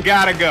around, you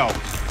gotta go.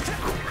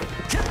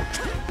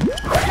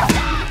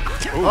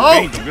 Ooh,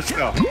 Oh. good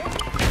stuff.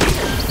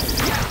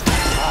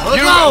 Let's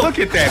Dude, go. look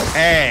at that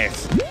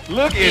pass.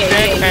 Look at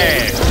that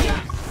pass.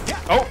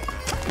 Oh.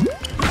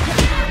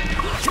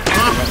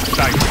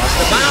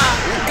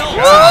 Gold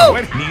Woo! team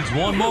What? needs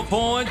one more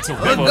point to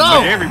Let's win. go.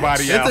 Took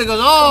everybody This out. thing goes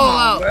all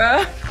out.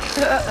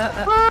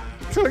 Bruh.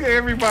 Took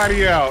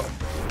everybody out.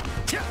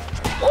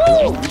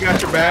 Ooh. We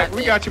got your back.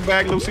 We got your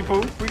back, Lucy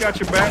Poo. We got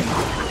your back.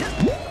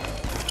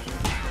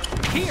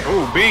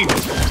 Ooh,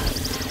 beans.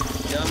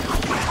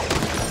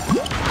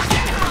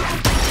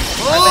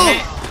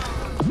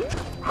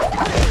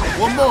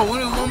 One more. We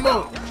need one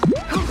more.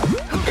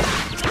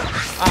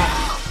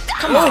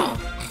 Come on.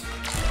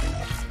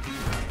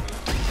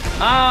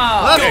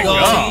 Oh. Let's Gold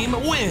go. team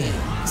wins.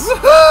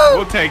 Woohoo!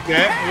 We'll take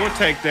that. We'll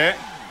take that.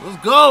 Let's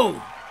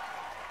go.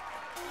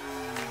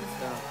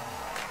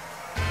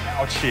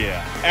 Ouch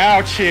here.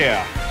 Ouch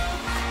here.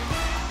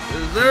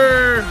 Yes,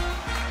 sir.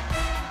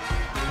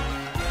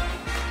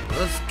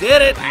 Let's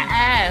get it. My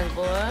ass,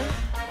 boy.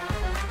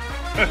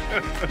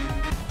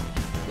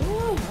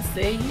 Ooh, I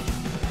see you.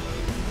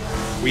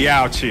 We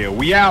out here.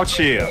 We out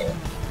here.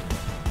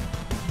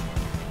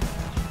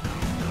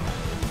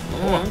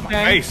 Oh, my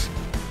Okay. face.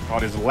 All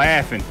this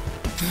laughing.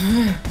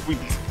 We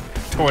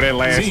tore that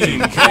last Team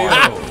team apart.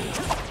 KO.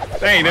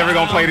 They ain't never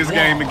gonna play this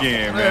game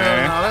again,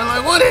 man. They're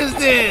like, what is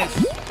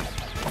this?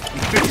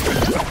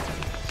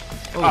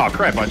 Oh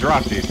crap! I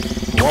dropped it.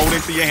 Rolled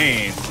into your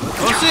hands.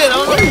 Oh shit!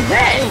 What is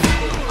that?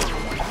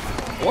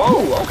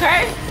 Whoa,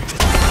 okay.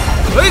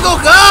 Where you go,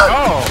 God?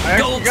 Oh, I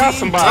actually Gold got team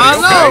somebody. I takes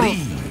know. the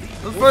lead.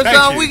 The first Thank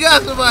time you. we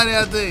got somebody,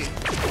 I think.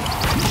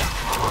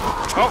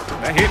 Oh,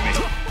 that hit me.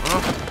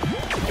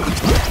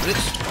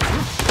 Bitch.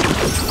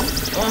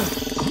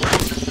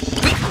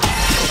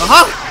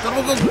 Uh-huh. Come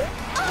on.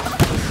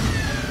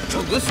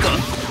 Oh, good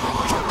stuff.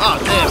 Oh,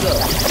 damn.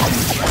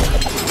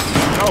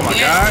 Oh my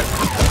God!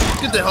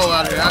 Get that hoe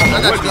out of here.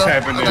 I got What you, just girl.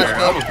 happened I there? got you,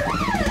 I girl. was...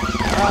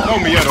 Throw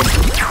me at him.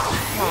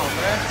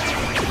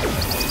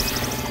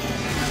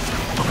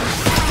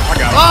 I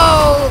got him.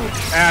 Oh!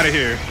 Out of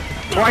here.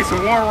 Twice in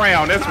one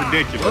round. That's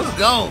ridiculous. Let's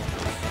go.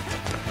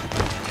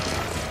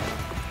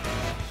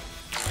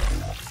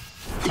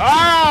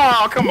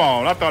 Oh, come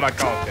on. I thought I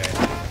caught that.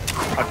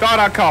 I thought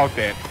I caught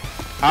that.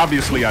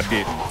 Obviously, I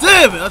didn't.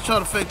 Damn it. I tried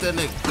to fake that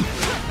nigga.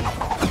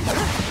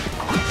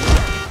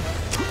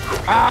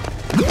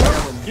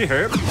 You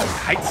heard?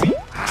 Height, see?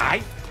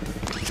 Height.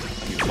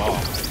 You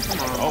ball.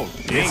 Oh,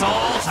 It's dang.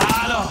 all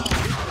tied up.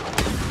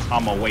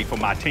 I'm gonna wait for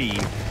my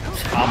team.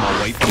 I'm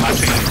gonna wait for my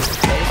team.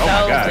 Oh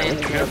my God.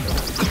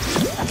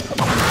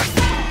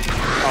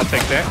 I'll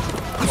take that.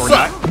 Or Suck.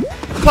 not.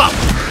 Pop.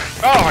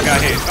 Oh, I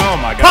got hit. Oh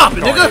my God. Pop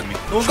it, Don't hit nigga. me.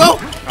 Don't go.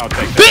 I'll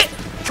take that. Bit.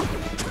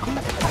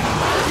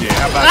 Yeah,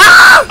 how about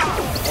Ah!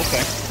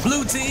 Okay.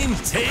 Blue team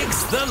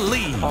takes the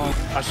lead.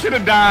 I should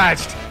have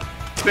dodged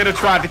instead of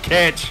tried to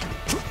catch.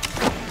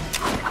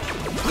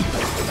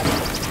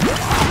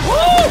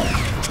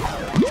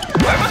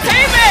 Where my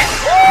team at?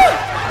 Woo!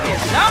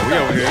 We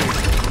over here.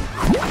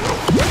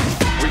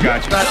 We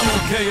got you. Double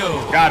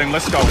KO. Got him.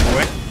 Let's go,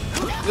 boy.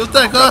 You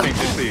think, I huh? think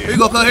this is Here it. you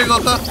go, cuz. Here you go,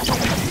 cuz.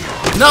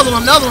 Another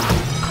one, another one.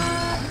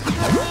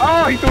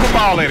 Oh, he threw the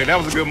ball at it. That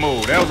was a good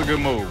move. That was a good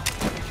move.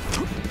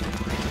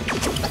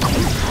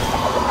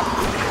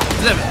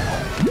 Damn it.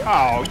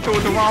 Oh, he threw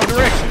it the wrong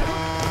direction.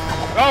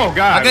 Oh,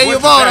 God. I gave you a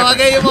what ball, just though. I happened?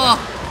 gave you a ball.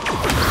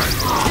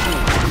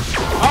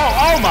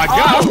 Oh my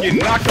God. I'm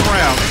getting knocked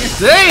around.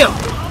 Damn.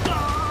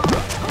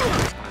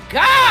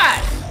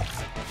 God!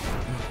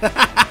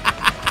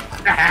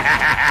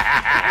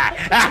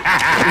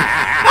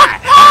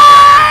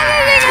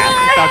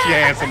 I thought you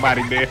had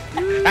somebody there.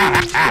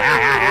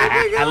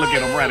 Look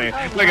at him running.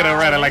 Look at him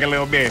running like a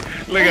little bit.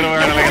 Look at him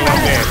running like a little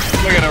bit.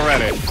 Look at him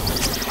running.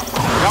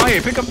 Go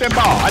ahead, pick up that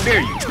ball. I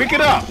dare you. Pick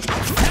it up.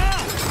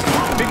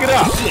 Pick it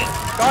up.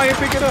 Go ahead,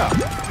 pick it up.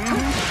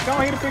 Go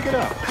ahead and pick it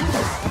up.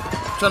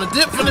 Trying to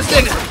dip for this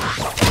nigga.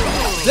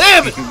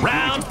 Damn it.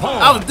 Round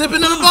point. I was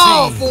dipping in the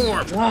ball for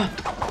him.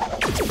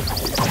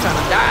 Trying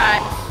to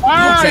die.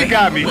 Oh, he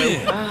got me.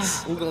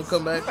 Wins. We're going to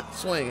come back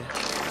swinging.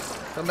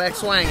 Come back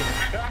swinging.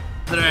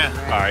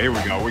 All right, here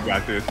we go. We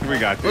got this. We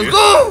got this. Let's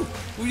go.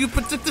 Will you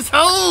protect this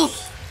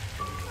house?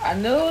 I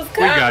knew it was We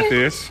coming. got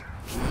this.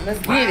 Let's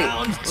get it.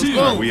 Round Let's two.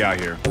 go. We out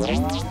here.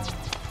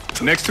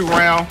 Next two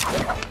round,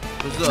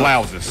 What's up?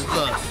 blouses. What's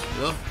us?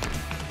 Yo.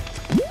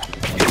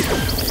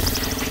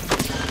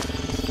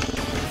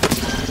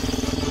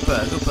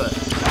 Good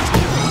pass.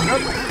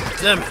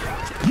 Damn it.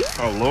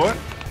 Oh Lord.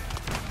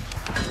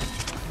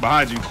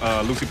 Behind you,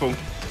 Lucy Pooh.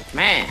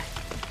 Man.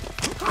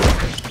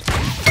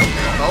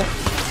 Oh,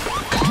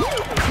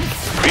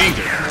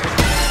 Finger.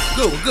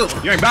 good one, good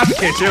one. You ain't about to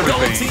catch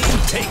Gold everything.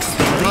 team takes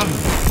the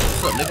lead.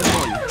 What's up, nigga? Come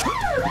on.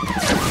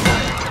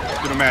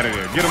 Get him out of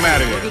there. Get him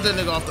out of Get there. that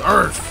nigga off the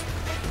earth.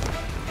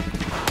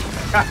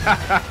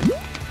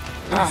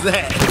 What's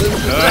that?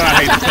 I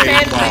hate to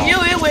Passing take to ball. you,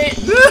 it went.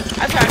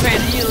 I tried to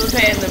pass to you, it was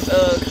passing to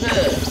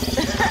cuz.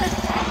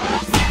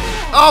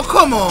 Oh,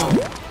 come on.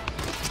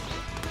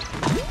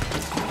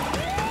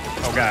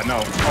 Oh God,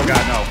 no. Oh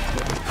God, no.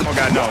 Oh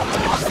God, no.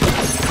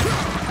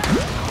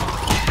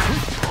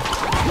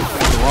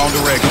 That's the wrong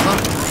direction.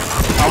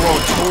 I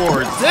rolled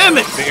towards Damn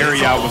it. the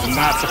area I was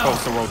not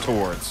supposed to roll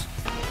towards.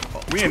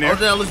 We in Oh, there.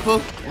 down, let's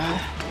go.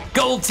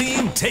 Gold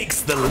team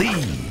takes the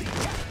lead.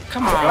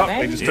 Come on, Oh,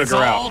 they baby. just took It's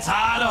her all out.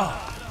 tied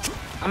up.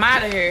 I'm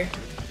out of here.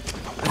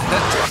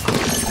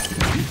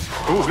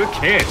 Ooh, good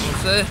catch.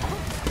 Say,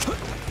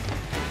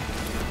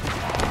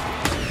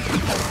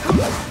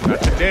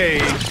 Not today.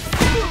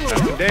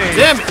 Not today.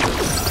 damn it.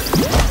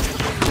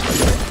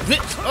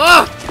 Bitch.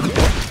 Ah.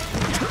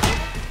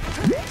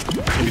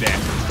 Give me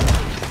that.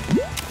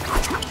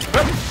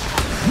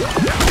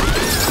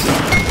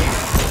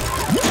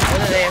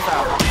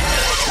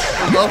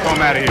 go. Get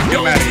him out of here. Get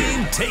him Gold out of here.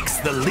 team takes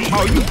the lead.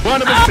 Oh, you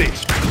bun of a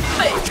bitch.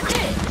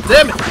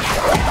 Damn it.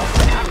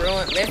 I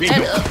ruined messed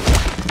that up.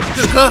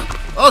 Good, huh?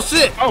 Oh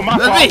shit. Oh, my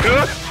That's fault, me.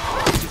 good.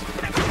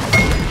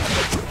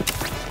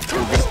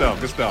 Good stuff,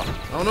 good stuff.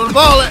 I don't know the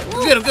ball at.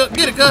 Get it,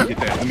 get it, cuz. Get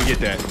that. Let me get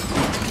that.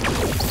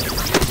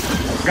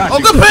 Got Oh,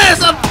 you. good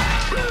pass.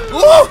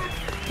 Woo!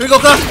 Here you go,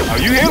 cuz. Oh,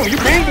 you hit him. You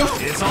beat him.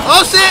 It's all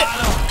Oh shit.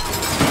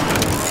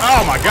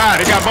 Oh my God,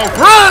 they got both.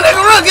 Run,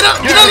 nigga, run. Get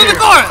up. Get out under of the here.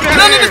 car. Get Get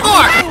out under of the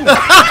car.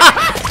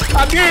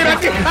 I did.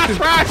 I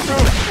tried to.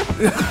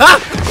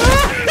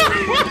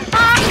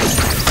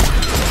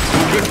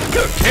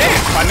 Good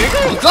catch, my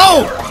nigga.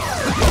 Go.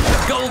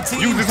 Gold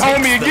team. You just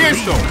hold me takes the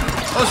against lead. him.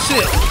 Oh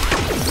shit.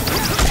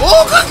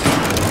 Oh, good.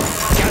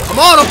 I'm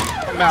on him.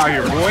 Come out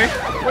here, boy.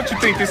 What you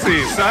think this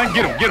is, son?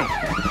 Get him, get him.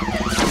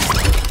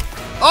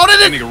 Oh, That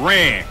that nigga. nigga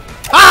ran.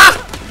 Ah!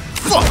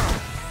 Fuck.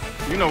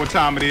 You know what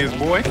time it is,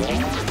 boy.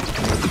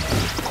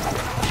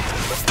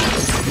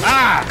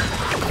 Ah!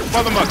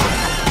 Motherfucker.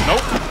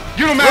 Nope.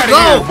 Get him out of Let's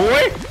here, go.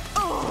 boy.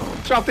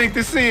 What y'all think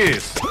this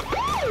is?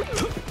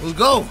 Let's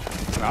go.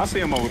 I see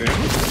him over there.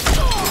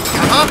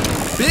 Uh-huh.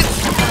 Bitch.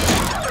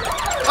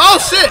 Oh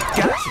shit.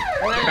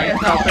 Okay, you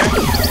caught that?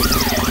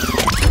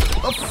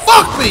 Oh,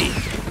 fuck me.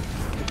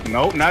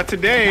 Nope, not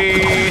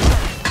today.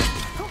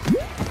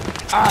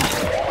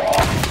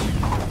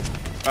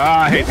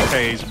 Ah, I hate the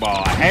cage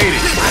ball. I hate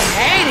it. I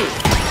hate it.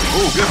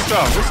 Ooh, good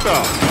stuff, good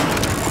stuff.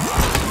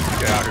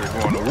 Get out here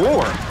going to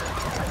war.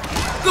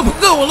 Good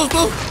one, let's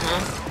go.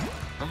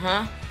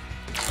 Uh-huh.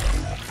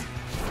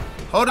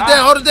 Hold it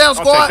down,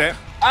 I'll squad. take that.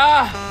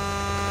 Ah.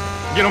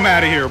 Get him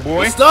out of here,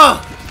 boy.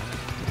 Stop.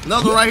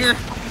 Another one right here.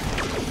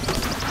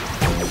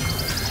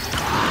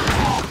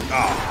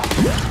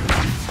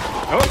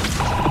 Oh,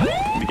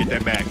 let me get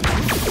that back.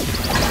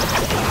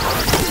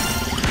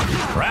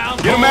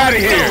 Round Get him ball, out of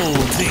here.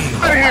 Gold team.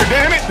 Out of here,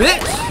 damn it.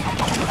 Bitch.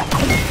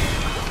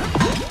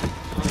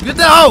 Get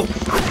that hoe.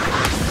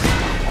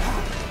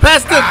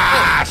 Pass the.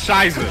 Ah,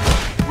 shizer.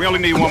 We only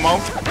need one more.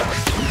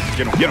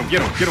 Get him, get him,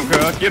 get him, get him,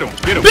 cuz. Get him,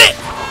 get him. Bitch.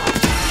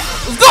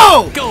 Let's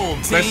go.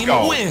 Gold team Let's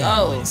go.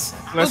 wins.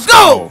 Let's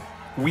go.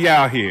 We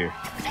out here.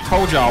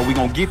 Told y'all we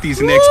gonna get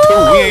these next two.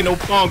 We ain't no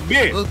punk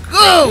bitch. Let's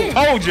go.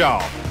 Told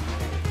y'all.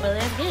 Well,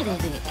 let's get it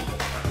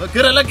then. Look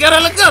at her, look at her,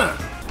 look at her.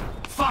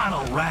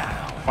 Final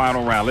round.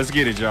 Final round. Let's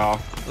get it, y'all.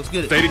 Let's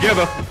get it. Stay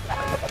together.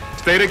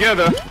 Stay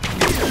together.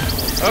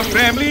 A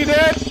family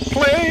that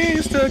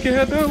plays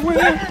together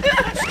will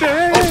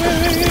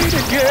stay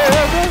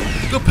together.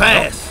 Good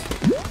pass.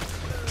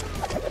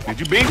 Did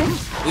you beat him?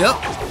 Yep.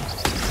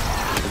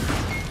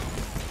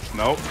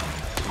 Nope.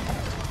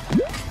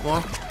 Come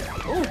on.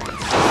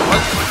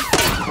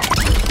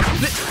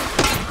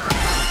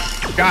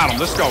 Got him.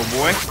 Let's go,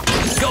 boy.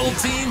 Gold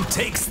team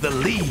takes the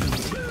lead.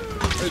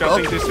 What y'all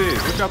think this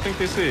is? What y'all think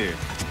this is?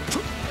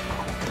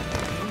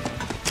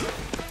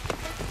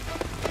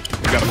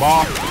 You got a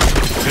ball?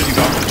 There you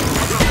go.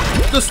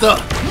 Good stuff.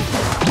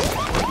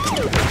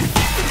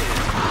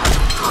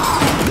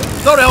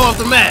 Throw that off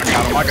the mat.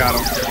 I got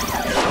him.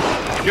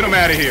 Get him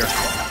out of here.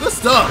 Good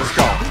stuff. Let's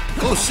go.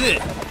 Oh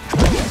shit.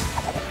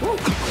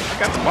 I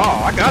got the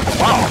ball. I got the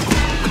ball.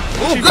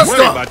 Oh, You good worry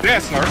stuff. about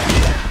that, sir.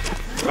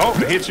 Oh,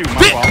 it hit you,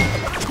 my Bit. fault.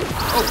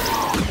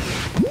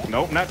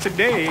 Nope, not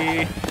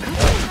today.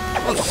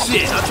 Oh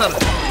shit. I'm trying to.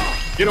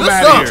 Get him Good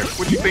out stuff. of here.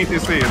 What you think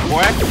this is,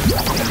 boy?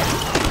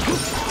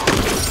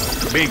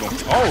 Bingo.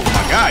 Oh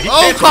my God. He Oh,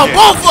 catching come that.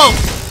 on,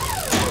 folks.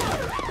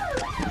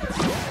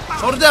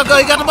 Hold it down, go.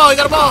 He got the ball. He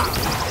got the ball.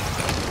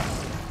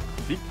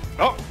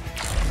 Oh.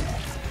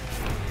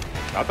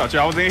 I thought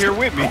y'all was in here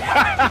with me.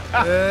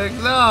 Heck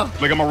no.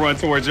 Look, I'm gonna run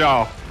towards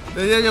y'all.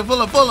 Yeah,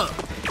 pull up, pull up.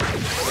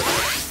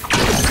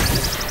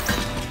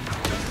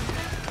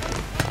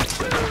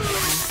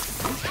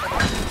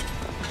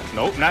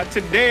 Nope, not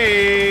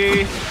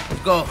today.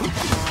 Let's go.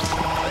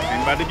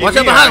 Ain't about to get Watch me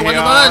out behind, watch here.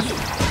 out behind you.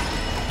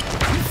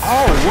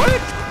 Oh,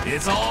 what?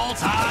 It's all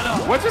tied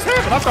up. What just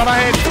happened? I thought I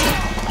had two.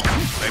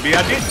 Maybe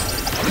I didn't.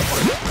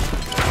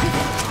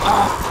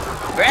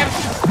 Grab it.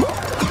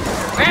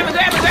 Grab it,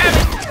 grab it, grab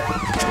it.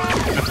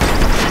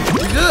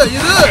 You good, you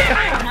good.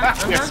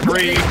 Yes,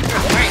 screen.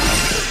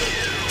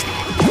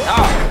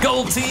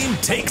 Gold team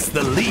takes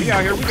the We lead.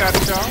 out here. We got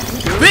it, y'all.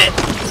 Bit.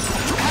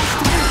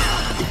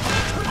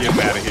 Get him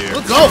out of here.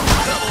 Let's go.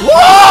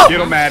 Whoa!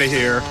 Get him out of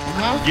here.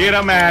 Get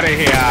him out of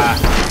here.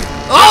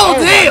 Oh,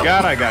 Oh my damn.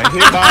 God, I got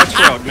hit by a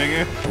truck,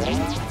 nigga.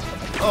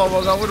 Oh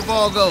my God, where the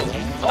ball go?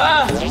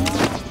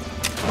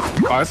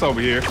 Oh, it's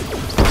over here.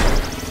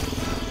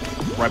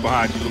 Right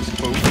behind you, Lucy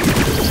Pooh.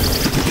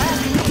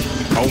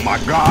 Oh my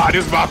God,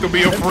 it's about to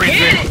be a Get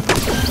frenzy. it.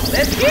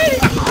 Let's get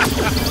it.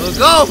 Let's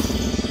go.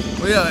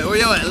 Where you at? Where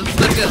you at? Let's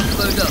let it go. Let's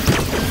let it go.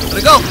 Let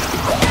it go.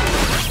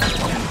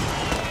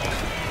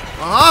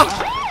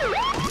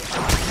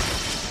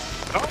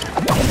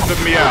 Took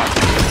me out.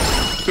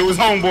 Threw his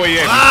homeboy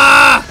at me.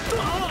 Ah!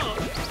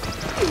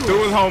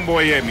 Threw his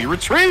homeboy at me.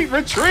 Retreat,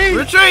 retreat.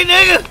 Retreat,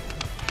 nigga.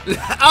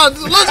 Oh,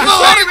 let's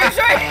go.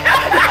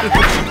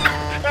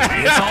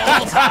 It's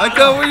all tied I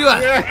come. Where you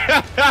at?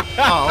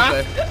 Oh,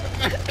 okay.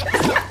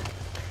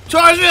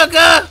 Charge me,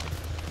 guy.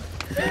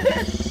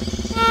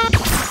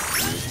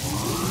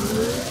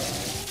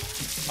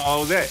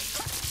 Oh, that.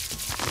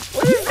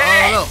 What is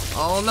that?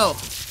 I don't know.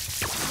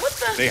 What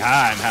the? They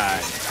hiding.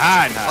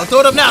 I'll throw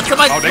it up now.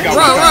 Somebody Oh, they got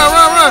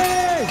run.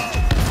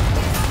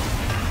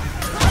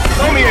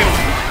 Throw me in.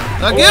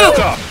 Now get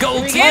him. Up.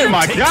 Gold Oh team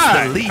my takes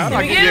God. the lead. How do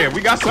I get- yeah,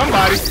 we got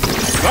somebody.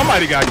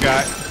 Somebody got.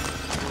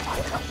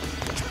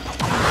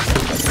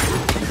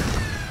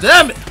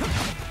 Damn it.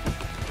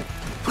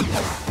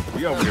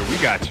 We over here. We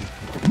got you.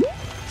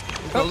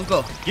 Let's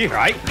go. Yeah,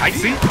 right. I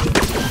see.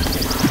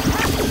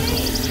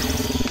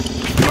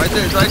 Right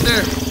there. It's right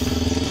there.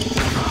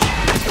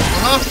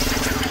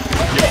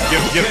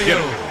 Get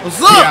him. What's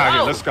We out up?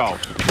 here. Let's go.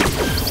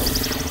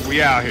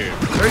 We out here.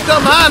 There he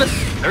come behind us.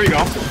 There you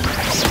go.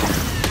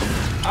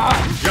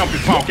 Jump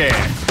his punk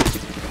ass.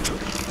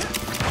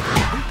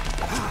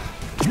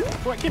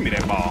 Boy, give me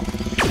that ball.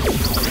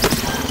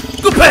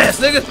 Good pass,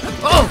 nigga.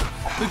 Oh,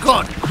 we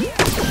caught it.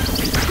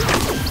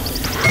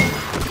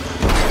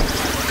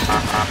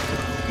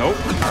 Nope.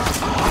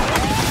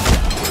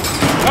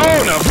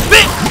 Oh no.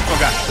 Oh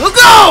God. Let's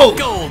go.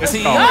 Gold Let's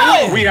team go.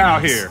 wins. We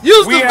out here.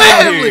 Use We the out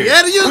family. here.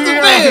 Had to use We the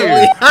out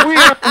family. here. We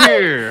out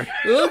here.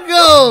 Let's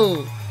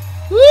go.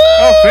 Woo.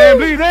 A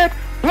family that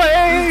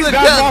plays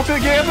dodgeball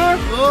together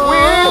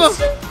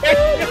wins.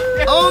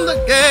 On the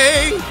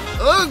game.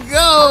 Let's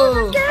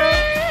go.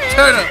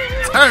 Turn up.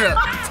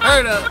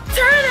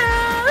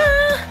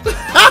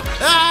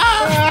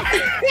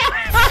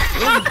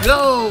 Let's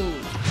go.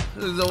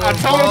 I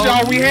told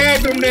y'all we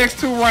had them next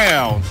 2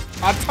 rounds.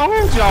 I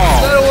told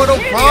y'all. That one of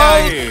We pros.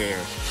 out here.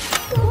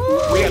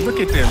 Yeah, look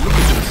at them. Look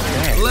at them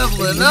stats.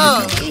 Leveling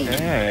up.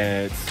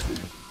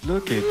 Stats.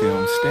 Look at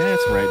them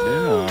stats right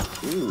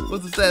there.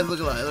 What's the stats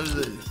looking like? Let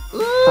me see.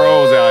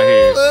 Pros out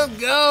here. Let's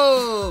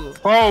go.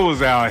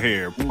 Pros out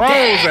here.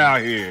 Pros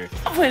out here.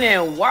 I put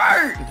in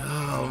work.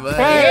 Oh, Pros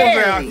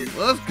man. out here.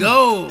 Let's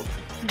go.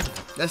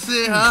 That's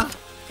it, huh?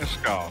 Let's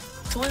go.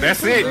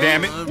 That's it,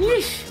 damn it.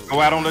 Yeesh.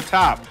 Go out on the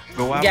top.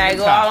 Go out Gotta on the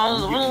go top. out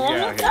on We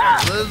the out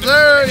top. Yes,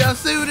 sir. Y'all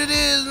see what it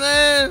is,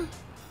 man?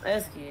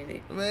 Let's get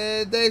it.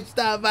 Man, they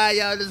stop by,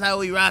 y'all. This is how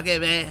we rock it,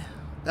 man.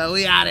 So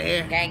we out of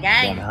here. Gang,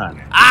 gang. here. All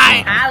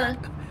right. Holla.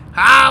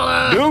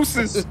 Holla.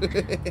 Deuces.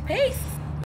 Peace.